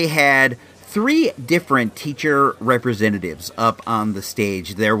saw they had 3 different teacher representatives up on the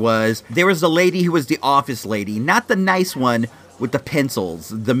stage. There was a lady who was the office lady, not the nice one with the pencils,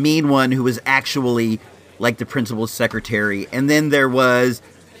 the mean one who was actually like the principal's secretary. And then there was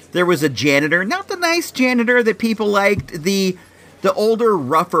a janitor, not the nice janitor that people liked, the older,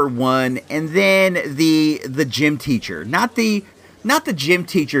 rougher one, and then the gym teacher, not the gym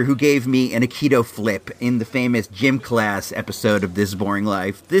teacher who gave me an Aikido flip in the famous gym class episode of This Boring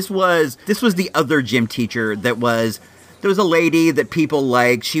Life. This was the other gym teacher there was a lady that people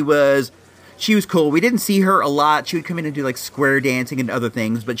liked. She was cool. We didn't see her a lot. She would come in and do like square dancing and other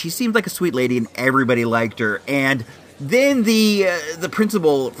things, but she seemed like a sweet lady and everybody liked her. And then the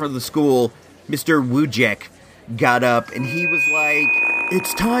principal for the school, Mr. Wujek, got up and he was like,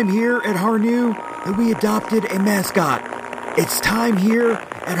 "It's time here at Harnu that we adopted a mascot. It's time here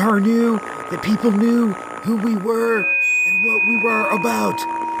at Harnu that people knew who we were and what we were about.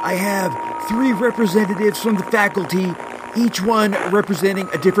 I have 3 representatives from the faculty, each one representing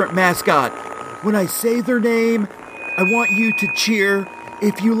a different mascot. When I say their name, I want you to cheer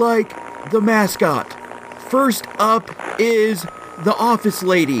if you like the mascot. First up is the office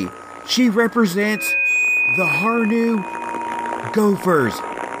lady. She represents the Harnu Gophers.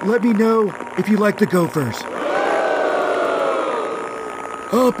 Let me know if you like the Gophers.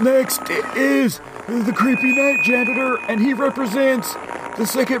 Up next is the creepy night janitor, and he represents the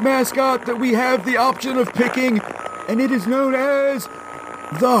second mascot that we have the option of picking, and it is known as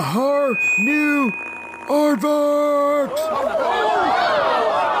the Harnu Aardvark.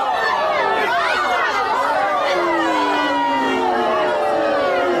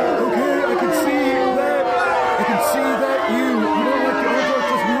 Okay, I can see that you don't like the Aardvark.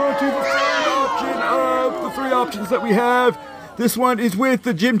 Let's move on to the third option of the 3 options that we have. This one is with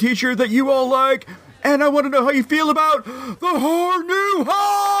the gym teacher that you all like, and I want to know how you feel about the Harnu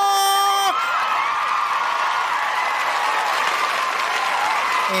Hawk!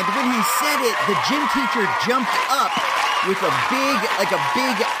 And when he said it, the gym teacher jumped up with a big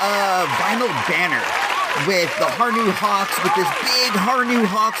vinyl banner with the Harnu Hawks, with this big Harnu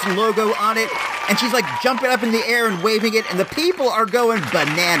Hawks logo on it, and she's like jumping up in the air and waving it, and the people are going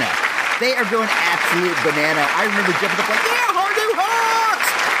banana. They are going absolute banana. I remember jumping up like, yeah, Harnu Hawks!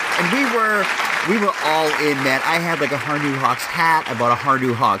 And we were all in, man. I had like a Harnu Hawks hat. I bought a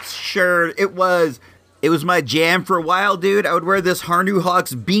Harnu Hawks shirt. It was my jam for a while, dude. I would wear this Harnu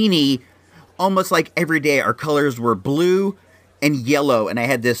Hawks beanie almost like every day. Our colors were blue and yellow, and I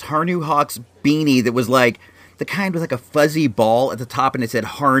had this Harnu Hawks beanie that was like the kind with like a fuzzy ball at the top, and it said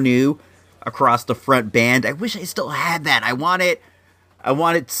Harnu across the front band. I wish I still had that. I want it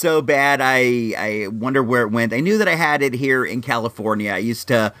so bad. I wonder where it went. I knew that I had it here in California. I used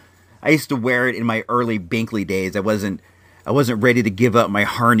to wear it in my early Binkley days. I wasn't ready to give up my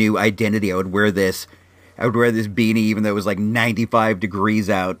Harnu identity. I would wear this beanie even though it was like 95 degrees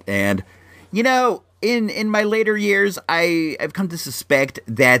out. And in my later years, I've come to suspect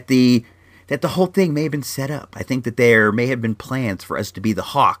that the whole thing may have been set up. I think that there may have been plans for us to be the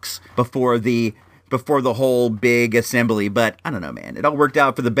Hawks before the whole big assembly, but I don't know, man. It all worked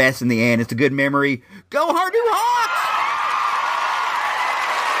out for the best in the end. It's a good memory. Go Harnu Hawks!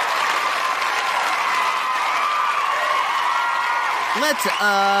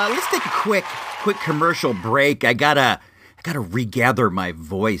 Let's take a quick commercial break. I gotta regather my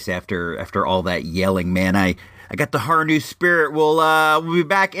voice after all that yelling, man. I got the Harnu spirit. We'll be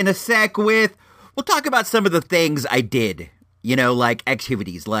back in a sec we'll talk about some of the things I did. Like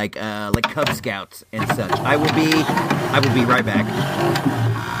activities, like Cub Scouts and such. I will be right back.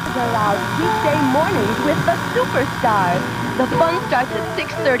 There are weekday mornings with the superstars. The fun starts at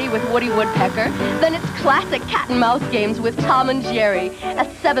 6:30 with Woody Woodpecker. Then it's classic cat and mouse games with Tom and Jerry. At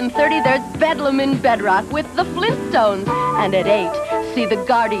 7:30 there's Bedlam in Bedrock with the Flintstones. And at 8, see the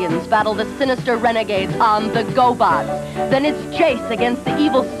Guardians battle the sinister renegades on the GoBots. Then it's Jace against the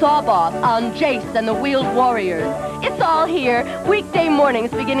evil Sawboss on Jace and the Wheeled Warriors. It's all here, weekday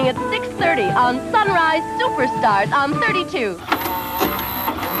mornings beginning at 6:30 on Sunrise Superstars on 32.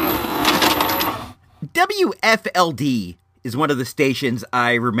 WFLD is one of the stations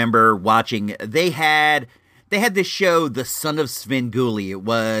I remember watching. They had this show, The Son of Svengoolie. It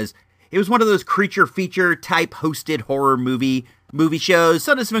was one of those creature feature type hosted horror movie shows.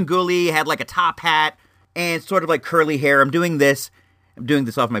 Son of Svengoolie had like a top hat and sort of like curly hair. I'm doing this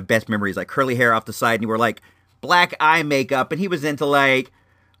off my best memories, like curly hair off the side, and he wore like black eye makeup, and he was into like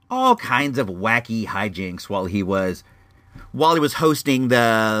all kinds of wacky hijinks while he was hosting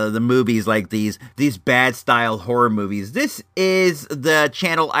the movies, like these bad style horror movies. This is the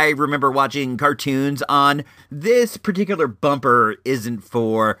channel I remember watching cartoons on. This particular bumper isn't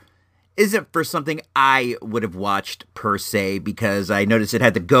for something I would have watched per se, because I noticed it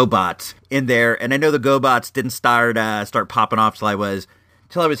had the GoBots in there, and I know the GoBots didn't start popping off till I was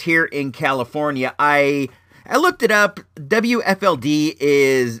here in California. I looked it up. WFLD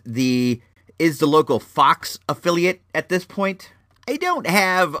is the local Fox affiliate at this point. I don't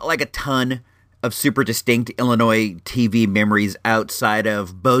have like a ton of super distinct Illinois TV memories outside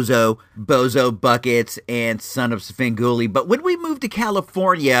of Bozo Buckets and Son of Svengoolie, but when we moved to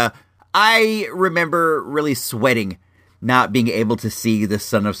California, I remember really sweating not being able to see the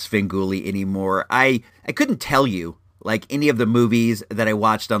Son of Svengoolie anymore. I couldn't tell you like any of the movies that I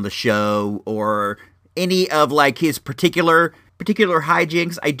watched on the show or any of like his particular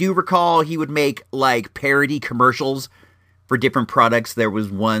hijinks. I do recall he would make like parody commercials for different products. There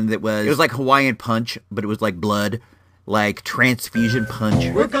was one it was like Hawaiian Punch, but it was like blood, like Transfusion Punch.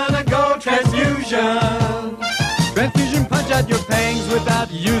 We're gonna go transfusion. Transfusion punch out your pangs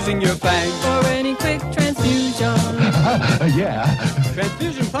without using your fangs. For any quick transfusion. Yeah.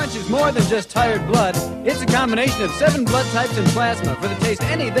 Transfusion punch is more than just tired blood. It's a combination of 7 blood types and plasma for the taste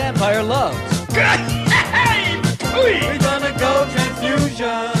any vampire loves. We're gonna go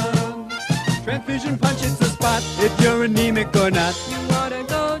transfusion. Transfusion punch is the spot if you're anemic or not. You wanna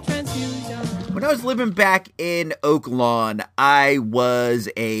go transfusion. When I was living back in Oak Lawn, I was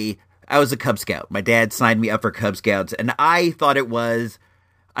a Cub Scout. My dad signed me up for Cub Scouts, and I thought it was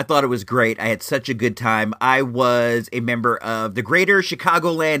great. I had such a good time. I was a member of the Greater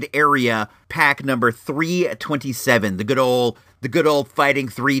Chicagoland Area Pack number 327, the good old Fighting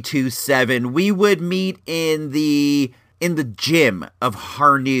 327. We would meet in the gym of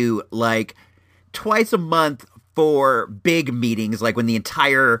Harnu like twice a month for big meetings, like when the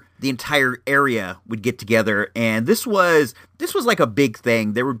entire area would get together, and this was like a big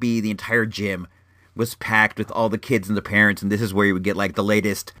thing. There would be the entire gym was packed with all the kids and the parents, and this is where you would get like the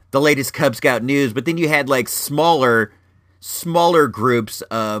latest Cub Scout news. But then you had like smaller groups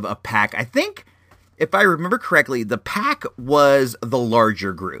of a pack. I think, if I remember correctly, the pack was the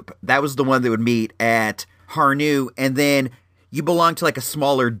larger group. That was the one that would meet at Harnu, and then you belonged to like a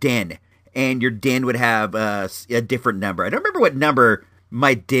smaller den, and your den would have a different number. I don't remember what number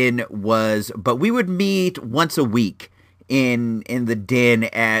my den was, but we would meet once a week in the den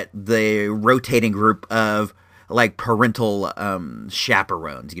at the rotating group of like parental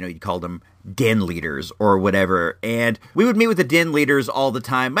chaperones. You know, you'd call them den leaders or whatever. And we would meet with the den leaders all the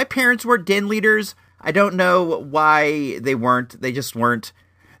time. My parents weren't den leaders. I don't know why they weren't. They just weren't.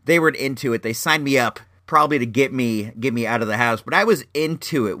 They weren't into it. They signed me up probably to get me out of the house, but I was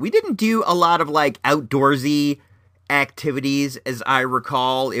into it. We didn't do a lot of like outdoorsy activities, as I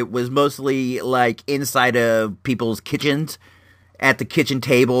recall. It was mostly like inside of people's kitchens. At the kitchen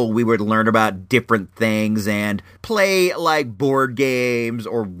table, we would learn about different things and play like board games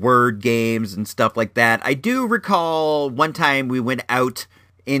or word games and stuff like that. I do recall one time we went out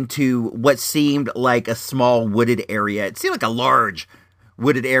into what seemed like a small wooded area. It seemed like a large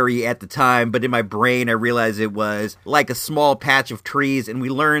wooded area at the time, but in my brain I realized it was like a small patch of trees, and we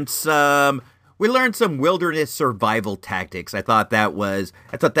learned some wilderness survival tactics. I thought that was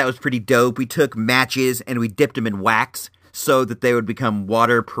pretty dope. We took matches and we dipped them in wax so that they would become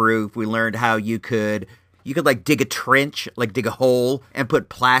waterproof. We learned how you could like dig a trench, like dig a hole and put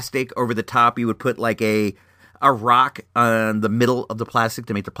plastic over the top. You would put like a rock on the middle of the plastic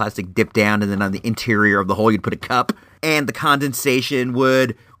to make the plastic dip down, and then on the interior of the hole you'd put a cup, and the condensation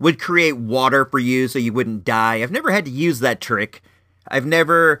would create water for you so you wouldn't die. I've never had to use that trick.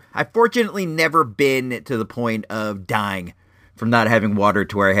 I've fortunately never been to the point of dying from not having water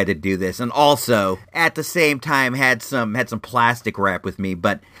to where I had to do this. And also, at the same time, had some plastic wrap with me.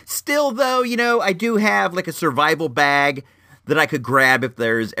 But still, though, you know, I do have like a survival bag that I could grab if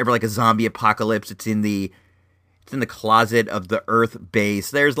there's ever like a zombie apocalypse. It's in the It's in the closet of the Earth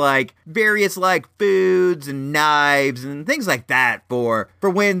base. There's like various like foods and knives and things like that for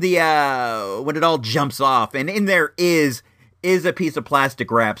when when it all jumps off. And in there is a piece of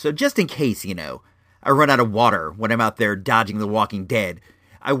plastic wrap. So just in case, I run out of water when I'm out there dodging the Walking Dead,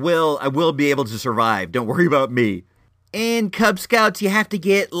 I will be able to survive. Don't worry about me. In Cub Scouts, you have to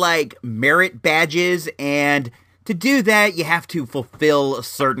get like merit badges, and to do that, you have to fulfill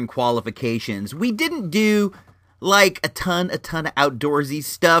certain qualifications. We didn't do like a ton of outdoorsy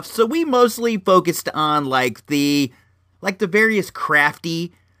stuff, so we mostly focused on like the various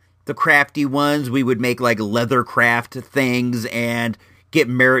crafty ones. We would make like leather craft things and get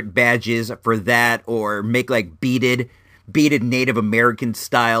merit badges for that, or make like beaded Native American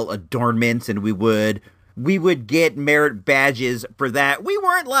style adornments, and we would get merit badges for that. We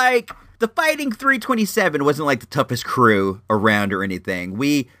weren't like the Fighting 327 wasn't like the toughest crew around or anything.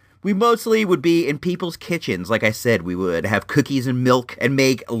 We mostly would be in people's kitchens. Like I said, we would have cookies and milk and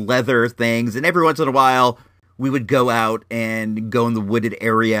make leather things, and every once in a while we would go out and go in the wooded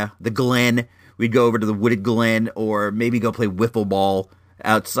area, the glen. We'd go over to the wooded glen, or maybe go play wiffle ball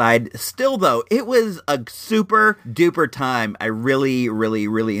outside. Still, though, it was a super duper time. I really, really,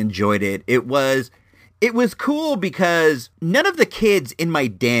 really enjoyed it. It was cool because none of the kids in my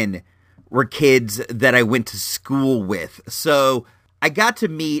den were kids that I went to school with. So I got to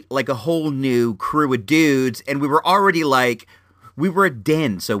meet like a whole new crew of dudes, and we were already like, we were a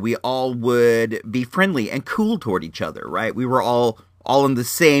den, so we all would be friendly and cool toward each other, right? We were all in the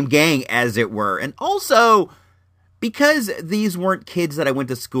same gang, as it were. And also, because these weren't kids that I went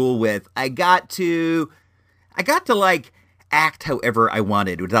to school with, I got to like act however I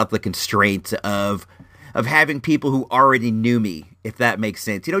wanted without the constraints of having people who already knew me, if that makes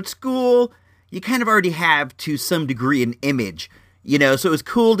sense. At school, you kind of already have, to some degree, an image, so it was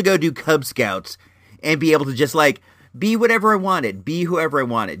cool to go do Cub Scouts and be able to just like be whatever I wanted, be whoever I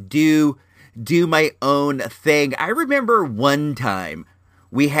wanted, do my own thing. I remember one time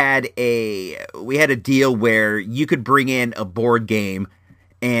we had a deal where you could bring in a board game,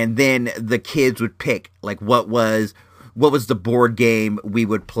 and then the kids would pick like what was the board game we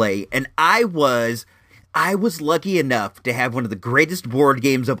would play. And I was lucky enough to have one of the greatest board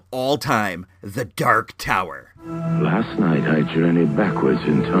games of all time, The Dark Tower. Last night I journeyed backwards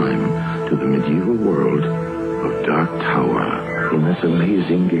in time to the medieval world of Dark Tower. In this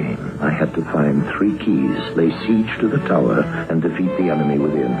amazing game, I had to find 3 keys, lay siege to the tower, and defeat the enemy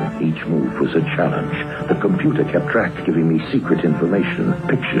within. Each move was a challenge. The computer kept track, giving me secret information,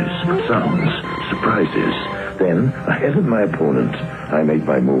 pictures, sounds, surprises. Then, ahead of my opponent, I made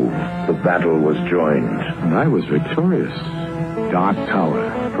my move. The battle was joined, and I was victorious. Dark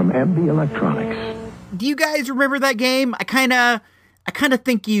Tower from MB Electronics. Do you guys remember that game? I kind of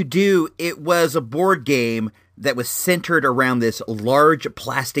think you do. It was a board game that was centered around this large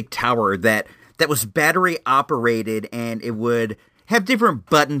plastic tower that was battery operated, and it would have different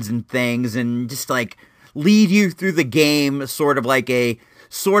buttons and things and just like lead you through the game sort of like a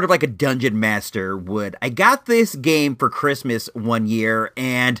dungeon master would. I got this game for Christmas one year,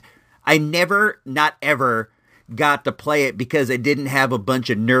 and I never, not ever, got to play it because I didn't have a bunch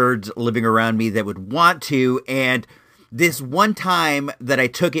of nerds living around me that would want to. And this one time that I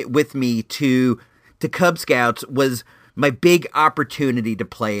took it with me to Cub Scouts was my big opportunity to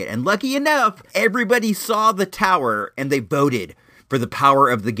play it. And lucky enough, everybody saw the tower and they voted for the power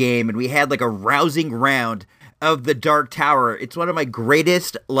of the game. And we had like a rousing round of the Dark Tower. It's one of my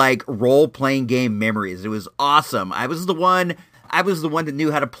greatest like role-playing game memories. It was awesome. I was the one that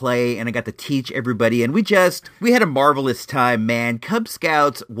knew how to play, and I got to teach everybody, and we had a marvelous time, man. Cub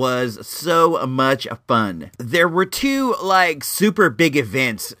Scouts was so much fun. There were 2 like super big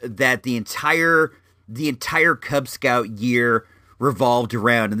events that the entire Cub Scout year revolved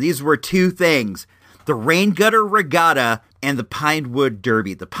around, and these were 2 things: the Rain Gutter Regatta and the Pinewood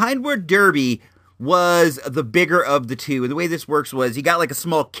Derby. The Pinewood Derby was the bigger of the 2, and the way this works was you got like a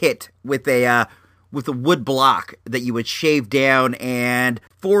small kit with a wood block that you would shave down, and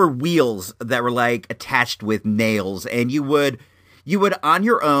 4 wheels that were like attached with nails, and you would on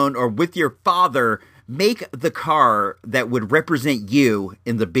your own or with your father make the car that would represent you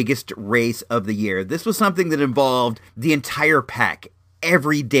in the biggest race of the year. This was something that involved the entire pack,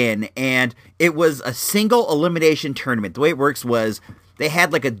 every den, and it was a single elimination tournament. The way it works was they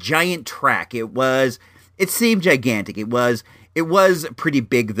had like a giant track. It seemed gigantic. It was pretty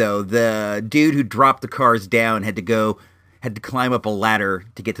big, though. The dude who dropped the cars down had to climb up a ladder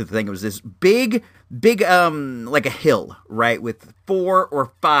to get to the thing. It was this big, like a hill, right, with 4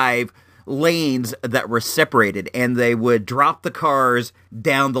 or 5 lanes that were separated, and they would drop the cars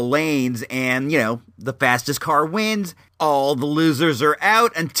down the lanes, and, the fastest car wins. All the losers are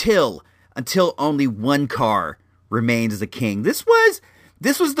out until only one car remains the king. This was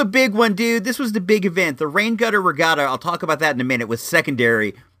the big one, dude. This was the big event. The Rain Gutter Regatta, I'll talk about that in a minute, was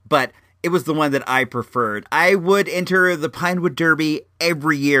secondary, but it was the one that I preferred. I would enter the Pinewood Derby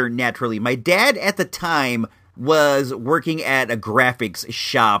every year, naturally. My dad at the time was working at a graphics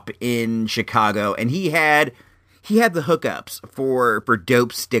shop in Chicago, and he had the hookups for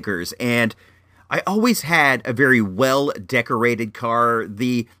dope stickers, and I always had a very well-decorated car.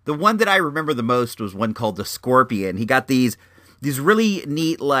 The one that I remember the most was one called the Scorpion. He got these really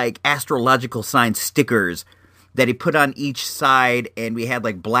neat, like, astrological sign stickers that he put on each side, and we had,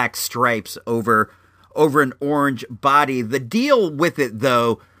 like, black stripes over an orange body. The deal with it,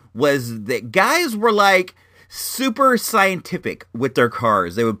 though, was that guys were, like, super scientific with their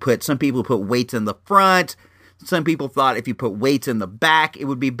cars. Some people put weights in the front. Some people thought if you put weights in the back, it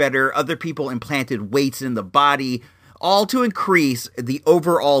would be better. Other people implanted weights in the body, all to increase the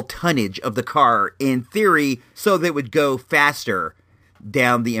overall tonnage of the car, in theory, so that it would go faster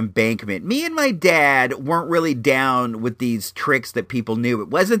down the embankment. Me and my dad weren't really down with these tricks that people knew. It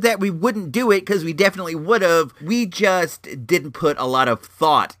wasn't that we wouldn't do it, because we definitely would have. We just didn't put a lot of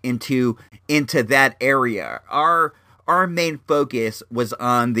thought into that area. Our main focus was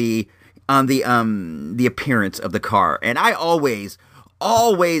on the appearance of the car. And I always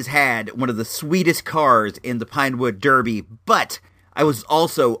had one of the sweetest cars in the Pinewood Derby, but I was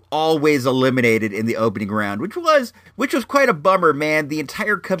also always eliminated in the opening round, which was quite a bummer, man. The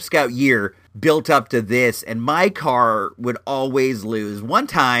entire Cub Scout year built up to this, and my car would always lose. One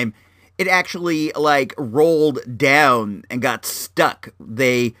time, it actually, like, rolled down and got stuck.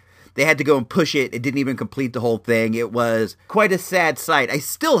 They had to go and push it. It didn't even complete the whole thing. It was quite a sad sight. I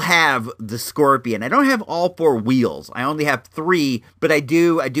still have the Scorpion. I don't have all 4 wheels. I only have 3, but I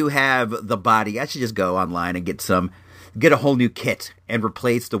do have the body. I should just go online and get a whole new kit and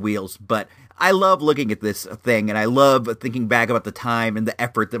replace the wheels. But I love looking at this thing, and I love thinking back about the time and the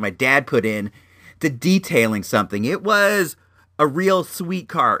effort that my dad put in to detailing something. It was a real sweet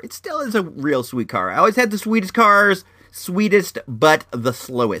car. It still is a real sweet car. I always had the sweetest cars, sweetest but the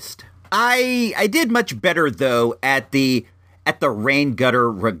slowest. I did much better, though, at the Rain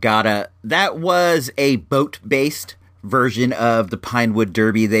Gutter Regatta. That was a boat-based version of the Pinewood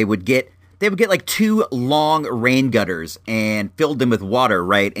Derby. They would get like 2 long rain gutters and filled them with water,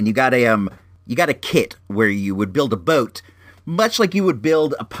 right? And you got a kit where you would build a boat, much like you would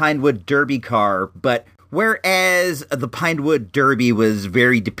build a Pinewood Derby car, but whereas the Pinewood Derby was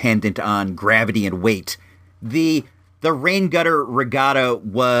very dependent on gravity and weight, the Rain Gutter Regatta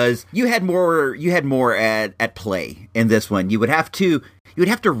was, you had more at play in this one. You would have to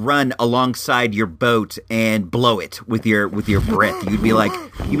run alongside your boat and blow it with your breath. You'd be like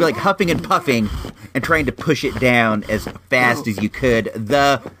huffing and puffing and trying to push it down as fast as you could.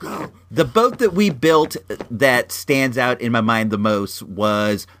 The boat that we built that stands out in my mind the most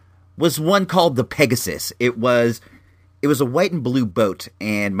was one called the Pegasus. It was a white and blue boat,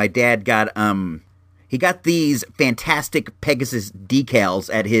 and my dad got he got these fantastic Pegasus decals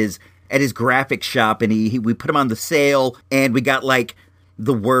at his graphics shop, and we put them on the sale, and we got, like,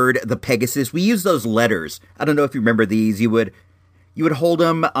 the word, the Pegasus. We used those letters. I don't know if you remember these. You would hold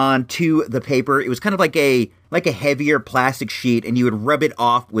them onto the paper. It was kind of like a heavier plastic sheet, and you would rub it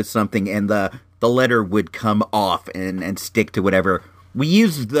off with something, and the letter would come off and stick to whatever. We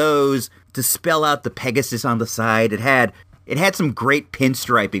used those to spell out the Pegasus on the side. It had some great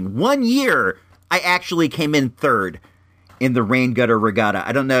pinstriping. One year, I actually came in 3rd in the Rain Gutter Regatta.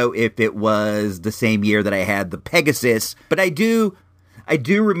 I don't know if it was the same year that I had the Pegasus, but I do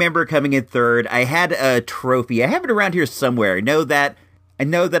remember coming in 3rd. I had a trophy. I have it around here somewhere. I know that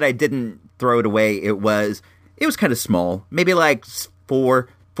I didn't throw it away. It was kind of small, maybe like 4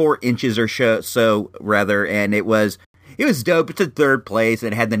 inches or so rather, and it was dope. It's in 3rd place.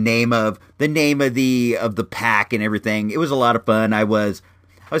 It had the name of the pack and everything. It was a lot of fun. I was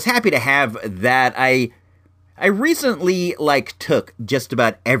happy to have that. I recently, like, took just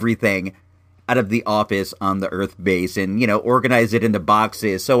about everything out of the office on the Earth base and, organized it into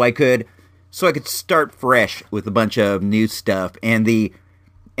boxes so I could start fresh with a bunch of new stuff. And the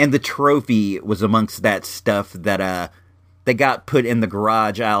trophy was amongst that stuff that got put in the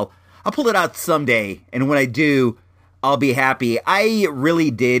garage. I'll pull it out someday, and when I do, I'll be happy. I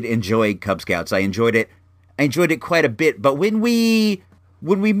really did enjoy Cub Scouts. I enjoyed it quite a bit, but when we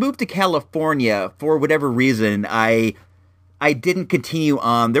moved to California, for whatever reason, I didn't continue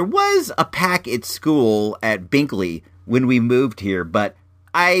on. There was a pack at school at Binkley when we moved here, but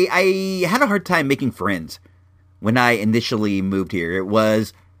I had a hard time making friends when I initially moved here.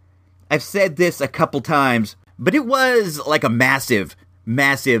 I've said this a couple times, but it was like a massive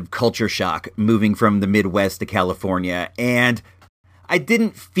culture shock moving from the Midwest to California, and I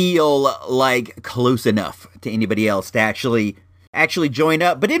didn't feel like close enough to anybody else to actually join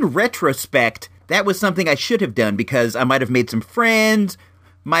up. But in retrospect, that was something I should have done, because I might have made some friends,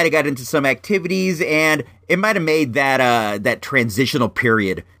 might have got into some activities, and it might have made that transitional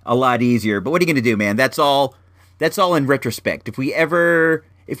period a lot easier. But what are you going to do, man? That's all in retrospect. If we ever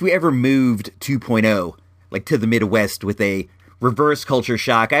moved 2.0, like to the Midwest with a reverse culture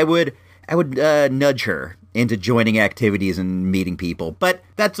shock, I would nudge her into joining activities and meeting people. But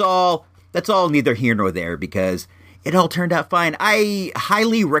that's all neither here nor there, because it all turned out fine. I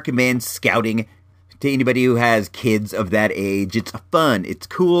highly recommend scouting to anybody who has kids of that age. It's fun. It's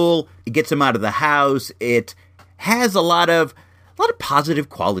cool. It gets them out of the house. It has a lot of positive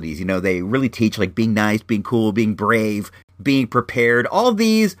qualities. You know, they really teach like being nice, being cool, being brave, being prepared. All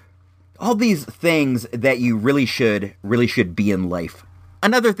these things that you really should be in life.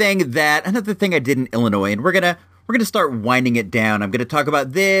 Another thing I did in Illinois, and we're gonna start winding it down. I'm gonna talk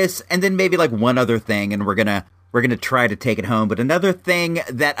about this and then maybe like one other thing, and we're gonna try to take it home. But another thing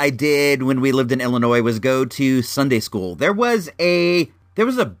that I did when we lived in Illinois was go to Sunday school. There was a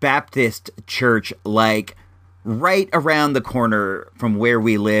Baptist church like right around the corner from where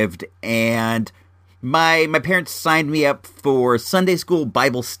we lived, and my parents signed me up for Sunday school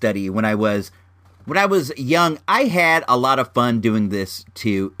Bible study when I was young. I had a lot of fun doing this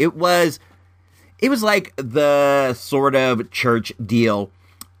too. It was like the sort of church deal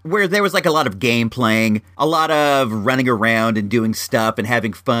where there was like a lot of game playing, a lot of running around and doing stuff and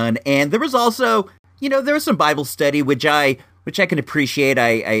having fun. And there was also, there was some Bible study, which I can appreciate.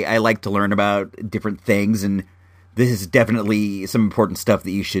 I like to learn about different things, and this is definitely some important stuff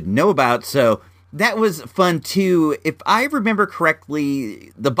that you should know about. So that was fun too. If I remember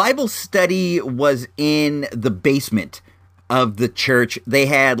correctly, the Bible study was in the basement of the church. They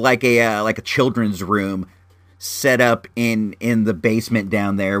had like a children's room set up in the basement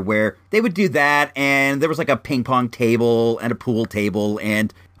down there where they would do that, and there was like a ping pong table and a pool table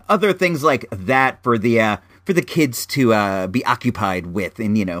and other things like that for the kids to be occupied with,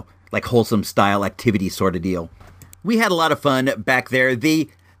 and like wholesome style activity sort of deal. We had a lot of fun back there. The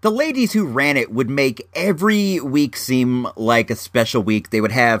ladies who ran it would make every week seem like a special week. They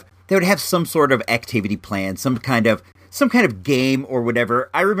would have some sort of activity plan, some kind of game or whatever.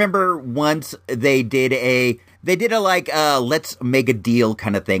 I remember once they did a like let's make a deal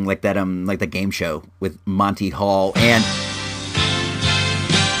kind of thing, like that like the game show with Monty Hall, and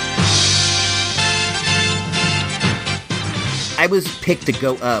I was picked to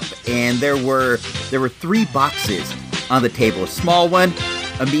go up, and there were 3 boxes on the table, a small one,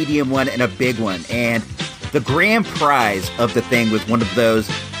 a medium one, and a big one. And the grand prize of the thing was one of those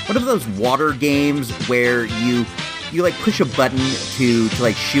water games where you like push a button to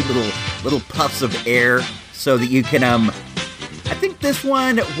like shoot little puffs of air so that you can I think this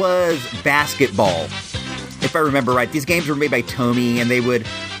one was basketball, if I remember right. These games were made by Tomy, and they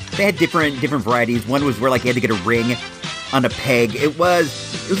had different varieties. One was where like you had to get a ring on a peg. It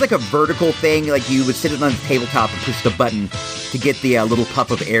was like a vertical thing, like you would sit it on the tabletop and push the button to get the little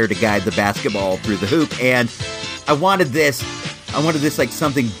puff of air to guide the basketball through the hoop. And I wanted this like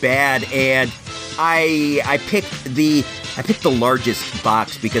something bad, and I picked the largest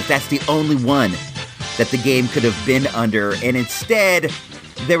box because that's the only one that the game could have been under, and instead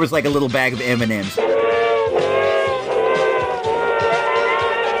there was like a little bag of M&Ms.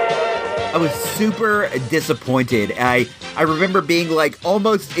 I was super disappointed. I remember being like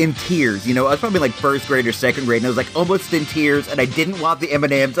almost in tears. I was probably like first grade or second grade, and I was like almost in tears, and I didn't want the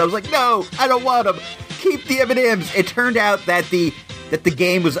M&Ms. I was like, no, I don't want them. Keep the M&Ms. It turned out that the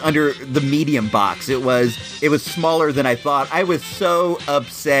game was under the medium box. It was smaller than I thought. I was so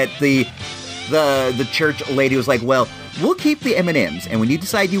upset. The church lady was like, well, we'll keep the M&Ms, and when you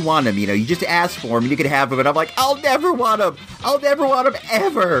decide you want them, you just ask for them and you can have them. And I'm like, I'll never want them. I'll never want them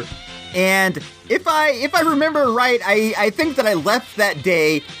ever. And if I remember right, I think that I left that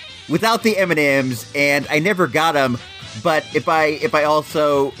day without the M&Ms, and I never got them. But if I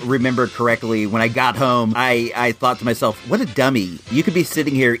also remember correctly, when I got home, I thought to myself, what a dummy. You could be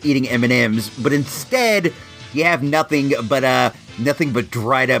sitting here eating M&Ms, but instead you have nothing but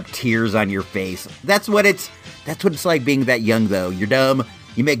dried up tears on your face. That's what it's like being that young, though. You're dumb.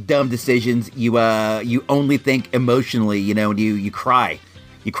 You make dumb decisions. You only think emotionally, and you cry.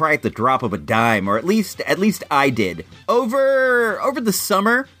 You cry at the drop of a dime, or at least I did. Over the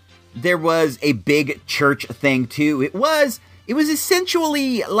summer, there was a big church thing too. It was It was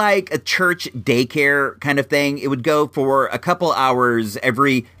essentially like a church daycare kind of thing. It would go for a couple hours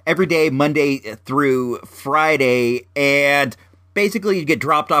every day, Monday through Friday, and basically you'd get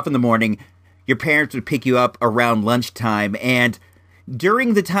dropped off in the morning. Your parents would pick you up around lunchtime, and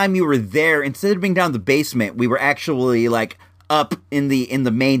during the time you were there, instead of being down in the basement, we were actually like up in the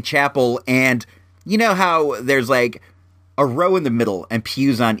main chapel, and you know how there's like a row in the middle and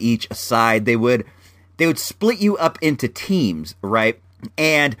pews on each side. They would split you up into teams, right?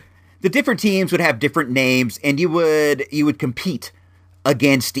 And the different teams would have different names, and you would compete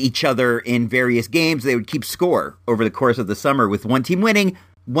against each other in various games. They would keep score over the course of the summer, with one team winning,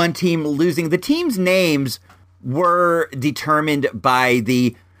 one team losing. The teams' names were determined by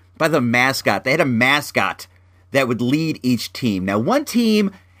the mascot. They had a mascot that would lead each team. Now, one team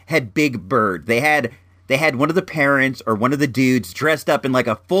had Big Bird. They had one of the parents or one of the dudes dressed up in like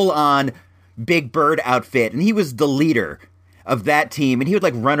a full-on Big Bird outfit, and he was the leader of that team, and he would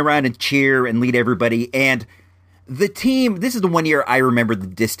like run around and cheer and lead everybody. And the team, this is the one year I remember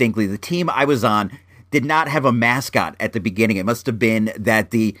distinctly, the team I was on did not have a mascot at the beginning. It must have been that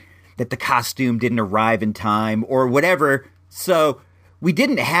the costume didn't arrive in time or whatever. So we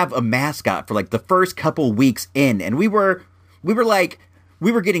didn't have a mascot for like the first couple weeks in, and we were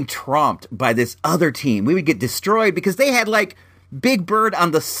getting tromped by this other team. We would get destroyed because they had like Big Bird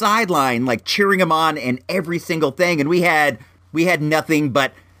on the sideline, like cheering him on and every single thing, and we had nothing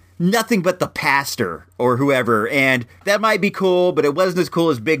but the pastor or whoever, and that might be cool, but it wasn't as cool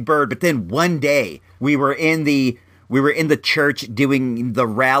as Big Bird. But then one day we were in the church doing the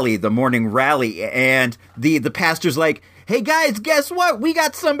rally, the morning rally, and the pastor's like, "Hey guys, guess what? We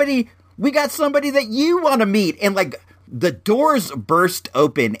got somebody that you want to meet," and like the doors burst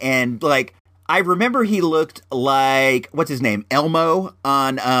open, and like, I remember he looked like, what's his name, Elmo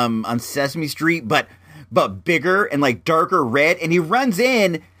on Sesame Street, but bigger and like darker red. And he runs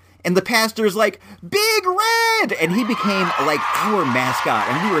in, and the pastor's like, "Big Red!" And he became like our mascot,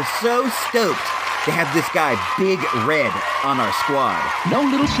 and we were so stoked to have this guy, Big Red, on our squad. No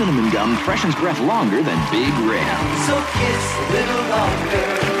little cinnamon gum freshens breath longer than Big Red. So kiss a little longer,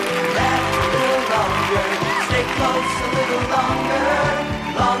 laugh a little longer, stay close a little longer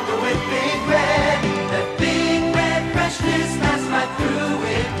with Big Red. That Big Red freshness has right through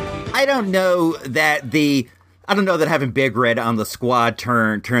it. I don't know that having Big Red on the squad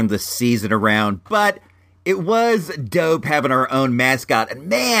turned the season around, but it was dope having our own mascot. And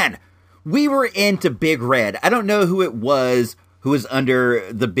man, we were into Big Red. I don't know who it was who was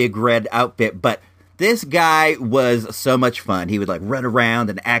under the Big Red outfit, but this guy was so much fun. He would like run around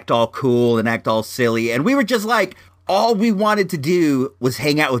and act all cool and act all silly, and we were just like, all we wanted to do was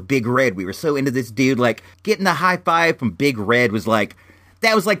hang out with Big Red. We were so into this dude. Like, getting the high five from Big Red was like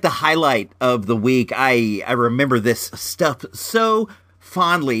the highlight of the week. I remember this stuff so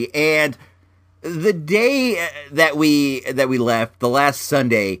fondly. And the day that we left, the last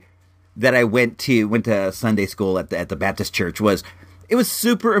Sunday that I went to Sunday school at the Baptist church, it was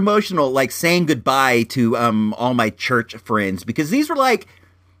super emotional, like saying goodbye to all my church friends, because these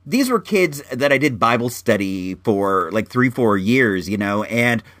were kids that I did Bible study for like 3-4 years, you know,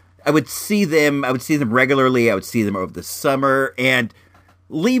 and I would see them regularly. I would see them over the summer, and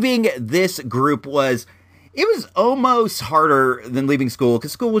leaving this group was almost harder than leaving school,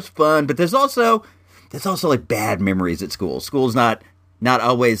 because school was fun, but there's also like bad memories at school. School's not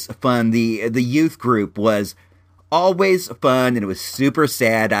always fun. The youth group was always fun, and it was super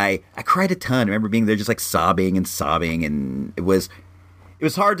sad. I cried a ton. I remember being there just like sobbing, and it was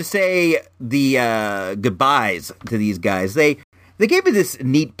hard to say the goodbyes to these guys. They gave me this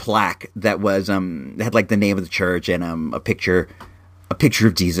neat plaque that was had like the name of the church and a picture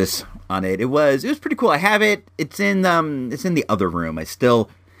of Jesus on it. It was pretty cool. I have it. It's in the other room. I still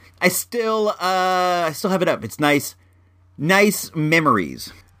have it up. It's nice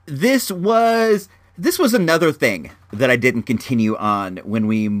memories. This was another thing that I didn't continue on when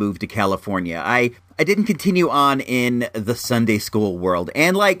we moved to California. I didn't continue on in the Sunday school world.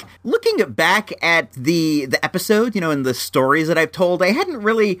 And like, looking back at the episode, you know, and the stories that I've told, I hadn't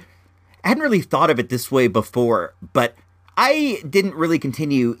really thought of it this way before, but I didn't really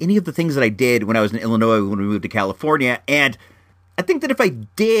continue any of the things that I did when I was in Illinois when we moved to California. And I think that if I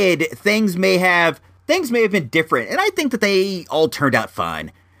did, things may have been different. And I think that they all turned out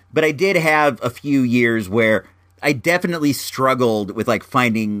fine. But I did have a few years where I definitely struggled with like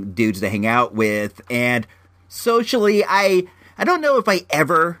finding dudes to hang out with, and socially, I don't know if I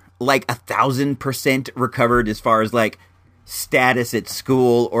ever like 1,000% recovered as far as like status at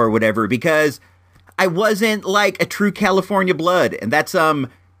school or whatever, because I wasn't like a true California blood, and that's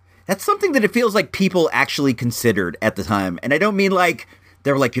that's something that it feels like people actually considered at the time. And I don't mean like,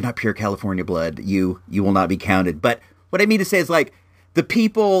 they were like, you're not pure California blood, you will not be counted. But what I mean to say is like, the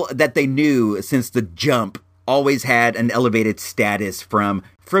people that they knew since the jump always had an elevated status from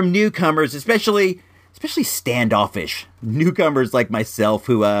newcomers, especially standoffish newcomers like myself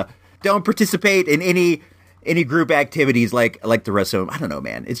who don't participate in any group activities like the rest of them. I don't know,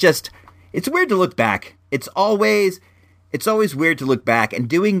 man. It's weird to look back. It's always weird to look back, and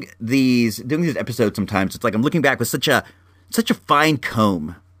doing these episodes sometimes, it's like I'm looking back with such a fine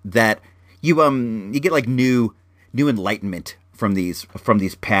comb that you get like new enlightenment from these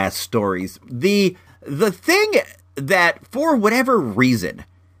past stories. The thing that, for whatever reason,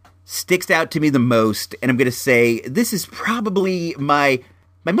 sticks out to me the most, and I'm going to say this is probably my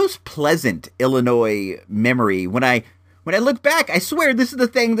most pleasant Illinois memory. When I look back, I swear this is the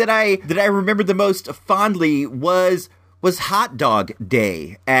thing that I remember the most fondly was Hot Dog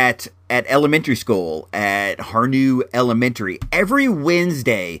Day at elementary school, at Harnew Elementary. Every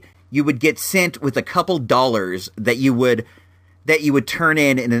Wednesday, you would get sent with a couple dollars that you would turn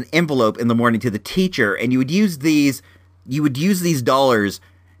in an envelope in the morning to the teacher, and you would use these dollars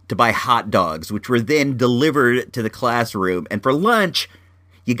to buy hot dogs, which were then delivered to the classroom. And for lunch,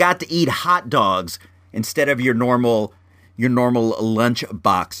 you got to eat hot dogs instead of your normal lunch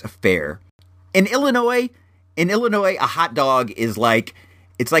box fare. In Illinois, a hot dog is like,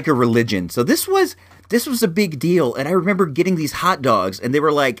 it's like a religion. So this was a big deal, and I remember getting these hot dogs, and they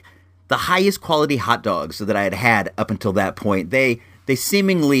were like the highest quality hot dogs that I had had up until that point. They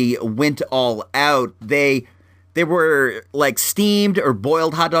seemingly went all out. They were like steamed or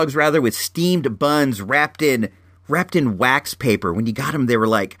boiled hot dogs, rather, with steamed buns wrapped in wax paper. When you got them, they were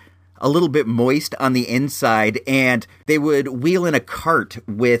like a little bit moist on the inside, and they would wheel in a cart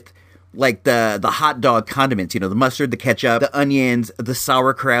with like the hot dog condiments, the mustard, the ketchup, the onions, the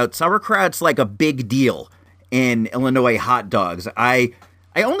sauerkraut. Sauerkraut's like a big deal in Illinois hot dogs. I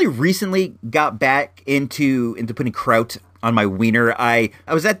only recently got back into putting kraut on my wiener. I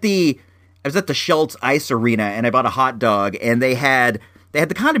was at the Schultz Ice Arena, and I bought a hot dog, and they had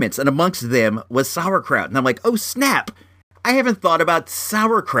the condiments, and amongst them was sauerkraut. And I'm like, oh snap, I haven't thought about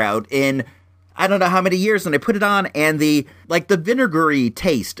sauerkraut in I don't know how many years, and I put it on, and the vinegary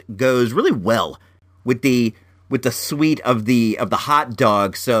taste goes really well with the sweet of the hot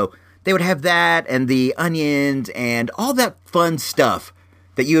dog. So they would have that and the onions and all that fun stuff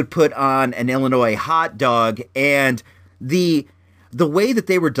that you would put on an Illinois hot dog. And the way that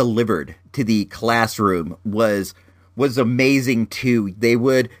they were delivered to the classroom was amazing too. They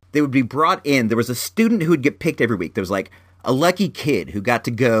would be brought in. There was a student who would get picked every week. There was like a lucky kid who got to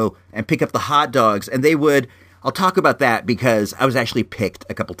go and pick up the hot dogs, and I'll talk about that because I was actually picked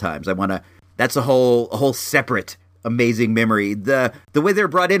a couple times. That's a whole separate amazing memory. The way they were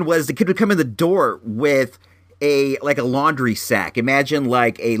brought in was the kid would come in the door with a laundry sack. Imagine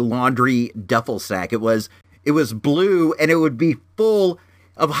like a laundry duffel sack. It was blue, and it would be full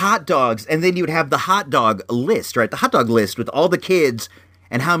of hot dogs, and then you would have the hot dog list, right? The hot dog list with all the kids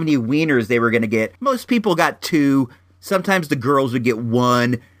and how many wieners they were going to get. Most people got 2. Sometimes the girls would get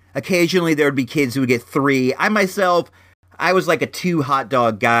 1. Occasionally there would be kids who would get 3. I was like a 2 hot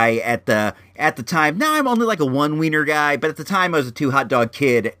dog guy at the time. Now I'm only like a 1 wiener guy, but at the time I was a 2 hot dog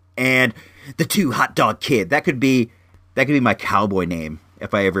kid, and the 2 hot dog kid, that could be my cowboy name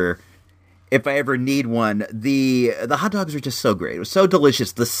if I ever need one. The hot dogs are just so great. It was so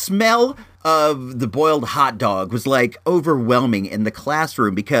delicious. The smell of the boiled hot dog was like overwhelming in the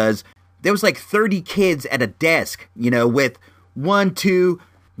classroom because there was like 30 kids at a desk, with 1, 2,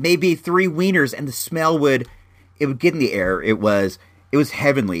 maybe 3 wieners, and the smell would get in the air. It was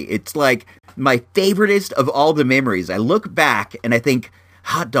heavenly. It's like my favoriteest of all the memories. I look back and I think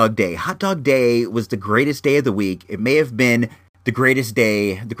Hot Dog Day. Hot Dog Day was the greatest day of the week. It may have been the greatest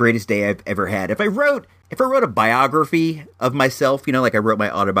day I've ever had. If I wrote a biography of myself, like I wrote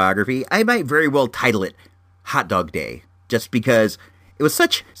my autobiography, I might very well title it Hot Dog Day, just because it was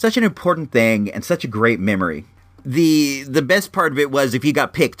such an important thing and such a great memory. The best part of it was if you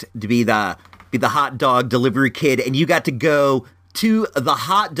got picked to be the hot dog delivery kid, and you got to go to the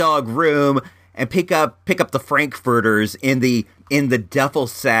hot dog room and pick up the Frankfurters in the duffel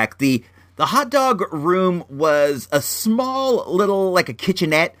sack. The hot dog room was a small little, like a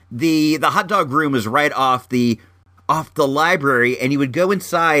kitchenette. The hot dog room was right off the library, and you would go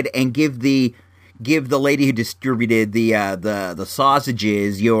inside and give the lady who distributed the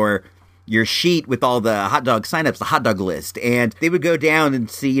sausages your sheet with all the hot dog signups, the hot dog list, and they would go down and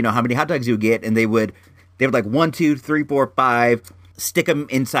see how many hot dogs you would get, and they would like 1, 2, 3, 4, 5, stick them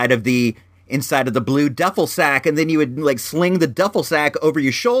inside of the inside of the blue duffel sack, and then you would like sling the duffel sack over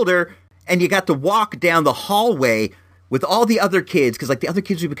your shoulder, and you got to walk down the hallway with all the other kids, because like the other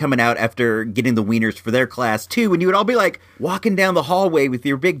kids would be coming out after getting the wieners for their class too, and you would all be like walking down the hallway with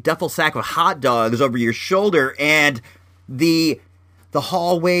your big duffel sack of hot dogs over your shoulder, and the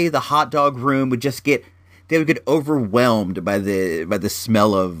hallway, the hot dog room would get overwhelmed by the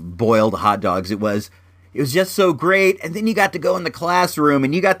smell of boiled hot dogs. It was just so great. And then you got to go in the classroom,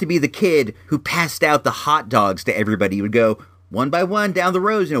 and you got to be the kid who passed out the hot dogs to everybody. You would go one by one down the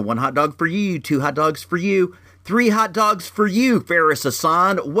rows, 1 hot dog for you, 2 hot dogs for you, 3 hot dogs for you, Ferris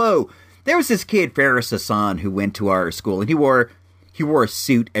Hassan. Whoa. There was this kid, Ferris Hassan, who went to our school, and he wore a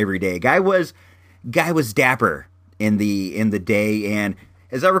suit every day. Guy was dapper in the day, and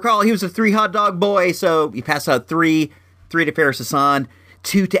as I recall, he was a 3 hot dog boy, so he passed out 3 to Ferris Hassan,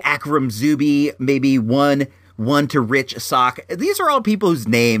 2 to Akram Zubi, maybe 1 to Rich Sock. These are all people whose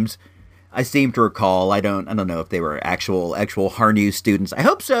names I seem to recall. I don't know if they were actual Harnew students. I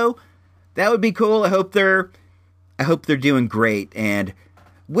hope so. That would be cool. I hope they're doing great. And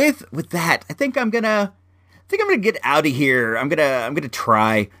with that, I think I'm gonna get out of here. I'm gonna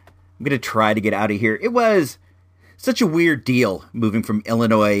try to get out of here. It was such a weird deal moving from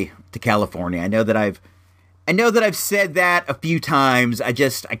Illinois to California. I know that I've said that a few times. I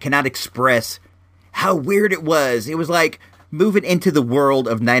cannot express how weird it was. It was like moving into the world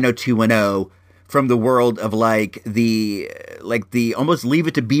of 90210 from the world of like the almost Leave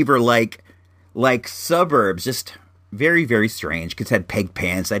It to Beaver like suburbs. Just very, very strange. Kids had peg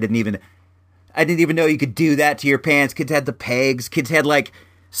pants. I didn't even know you could do that to your pants. Kids had the pegs. Kids had like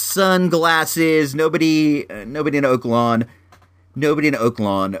sunglasses. Nobody in Oaklawn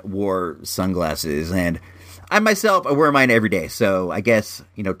wore sunglasses, and I myself, I wear mine every day. So I guess,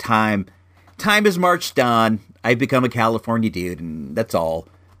 time has marched on. I've become a California dude, and that's all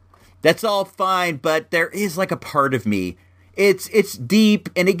fine. But there is like a part of me. It's deep,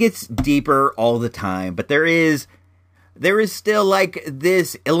 and it gets deeper all the time. But there is still like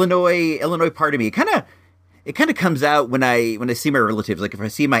this Illinois part of me. It kind of comes out when I see my relatives. Like if I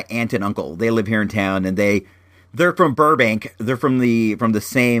see my aunt and uncle, they live here in town, and they're from Burbank. They're from the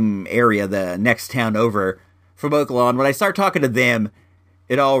same area, the next town over from Oaklawn. When I start talking to them,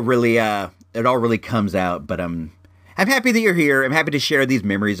 it all really comes out. But I'm happy that you're here. I'm happy to share these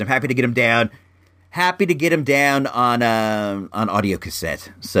memories. I'm happy to get them down. Happy to get them down on audio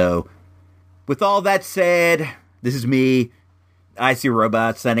cassette. So with all that said, this is me, IC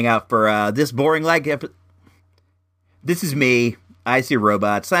Robot, signing out for this boring like episode. This is me, IC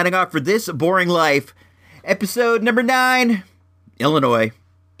Robot, signing off for This Boring Life, episode number 9, Illinois.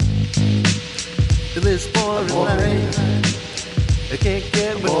 This boring life, I can't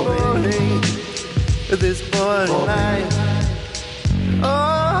get much boring. This boring life,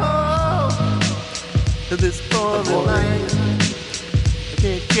 oh, this boring life, I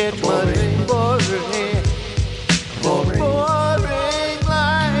can't get much boring. Boring life.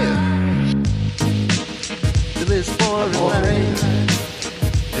 This boring life,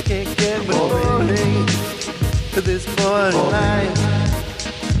 I can't get much boring. This boring life,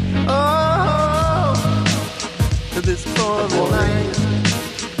 oh, this boring life,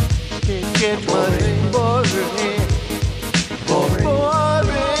 I can't get much boring. Boring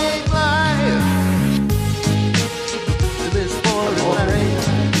life, this boring life,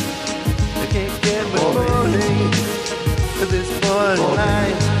 I can't get much boring. This boring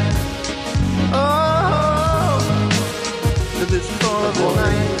life, oh, this boring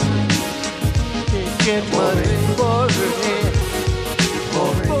life, can't get much boring.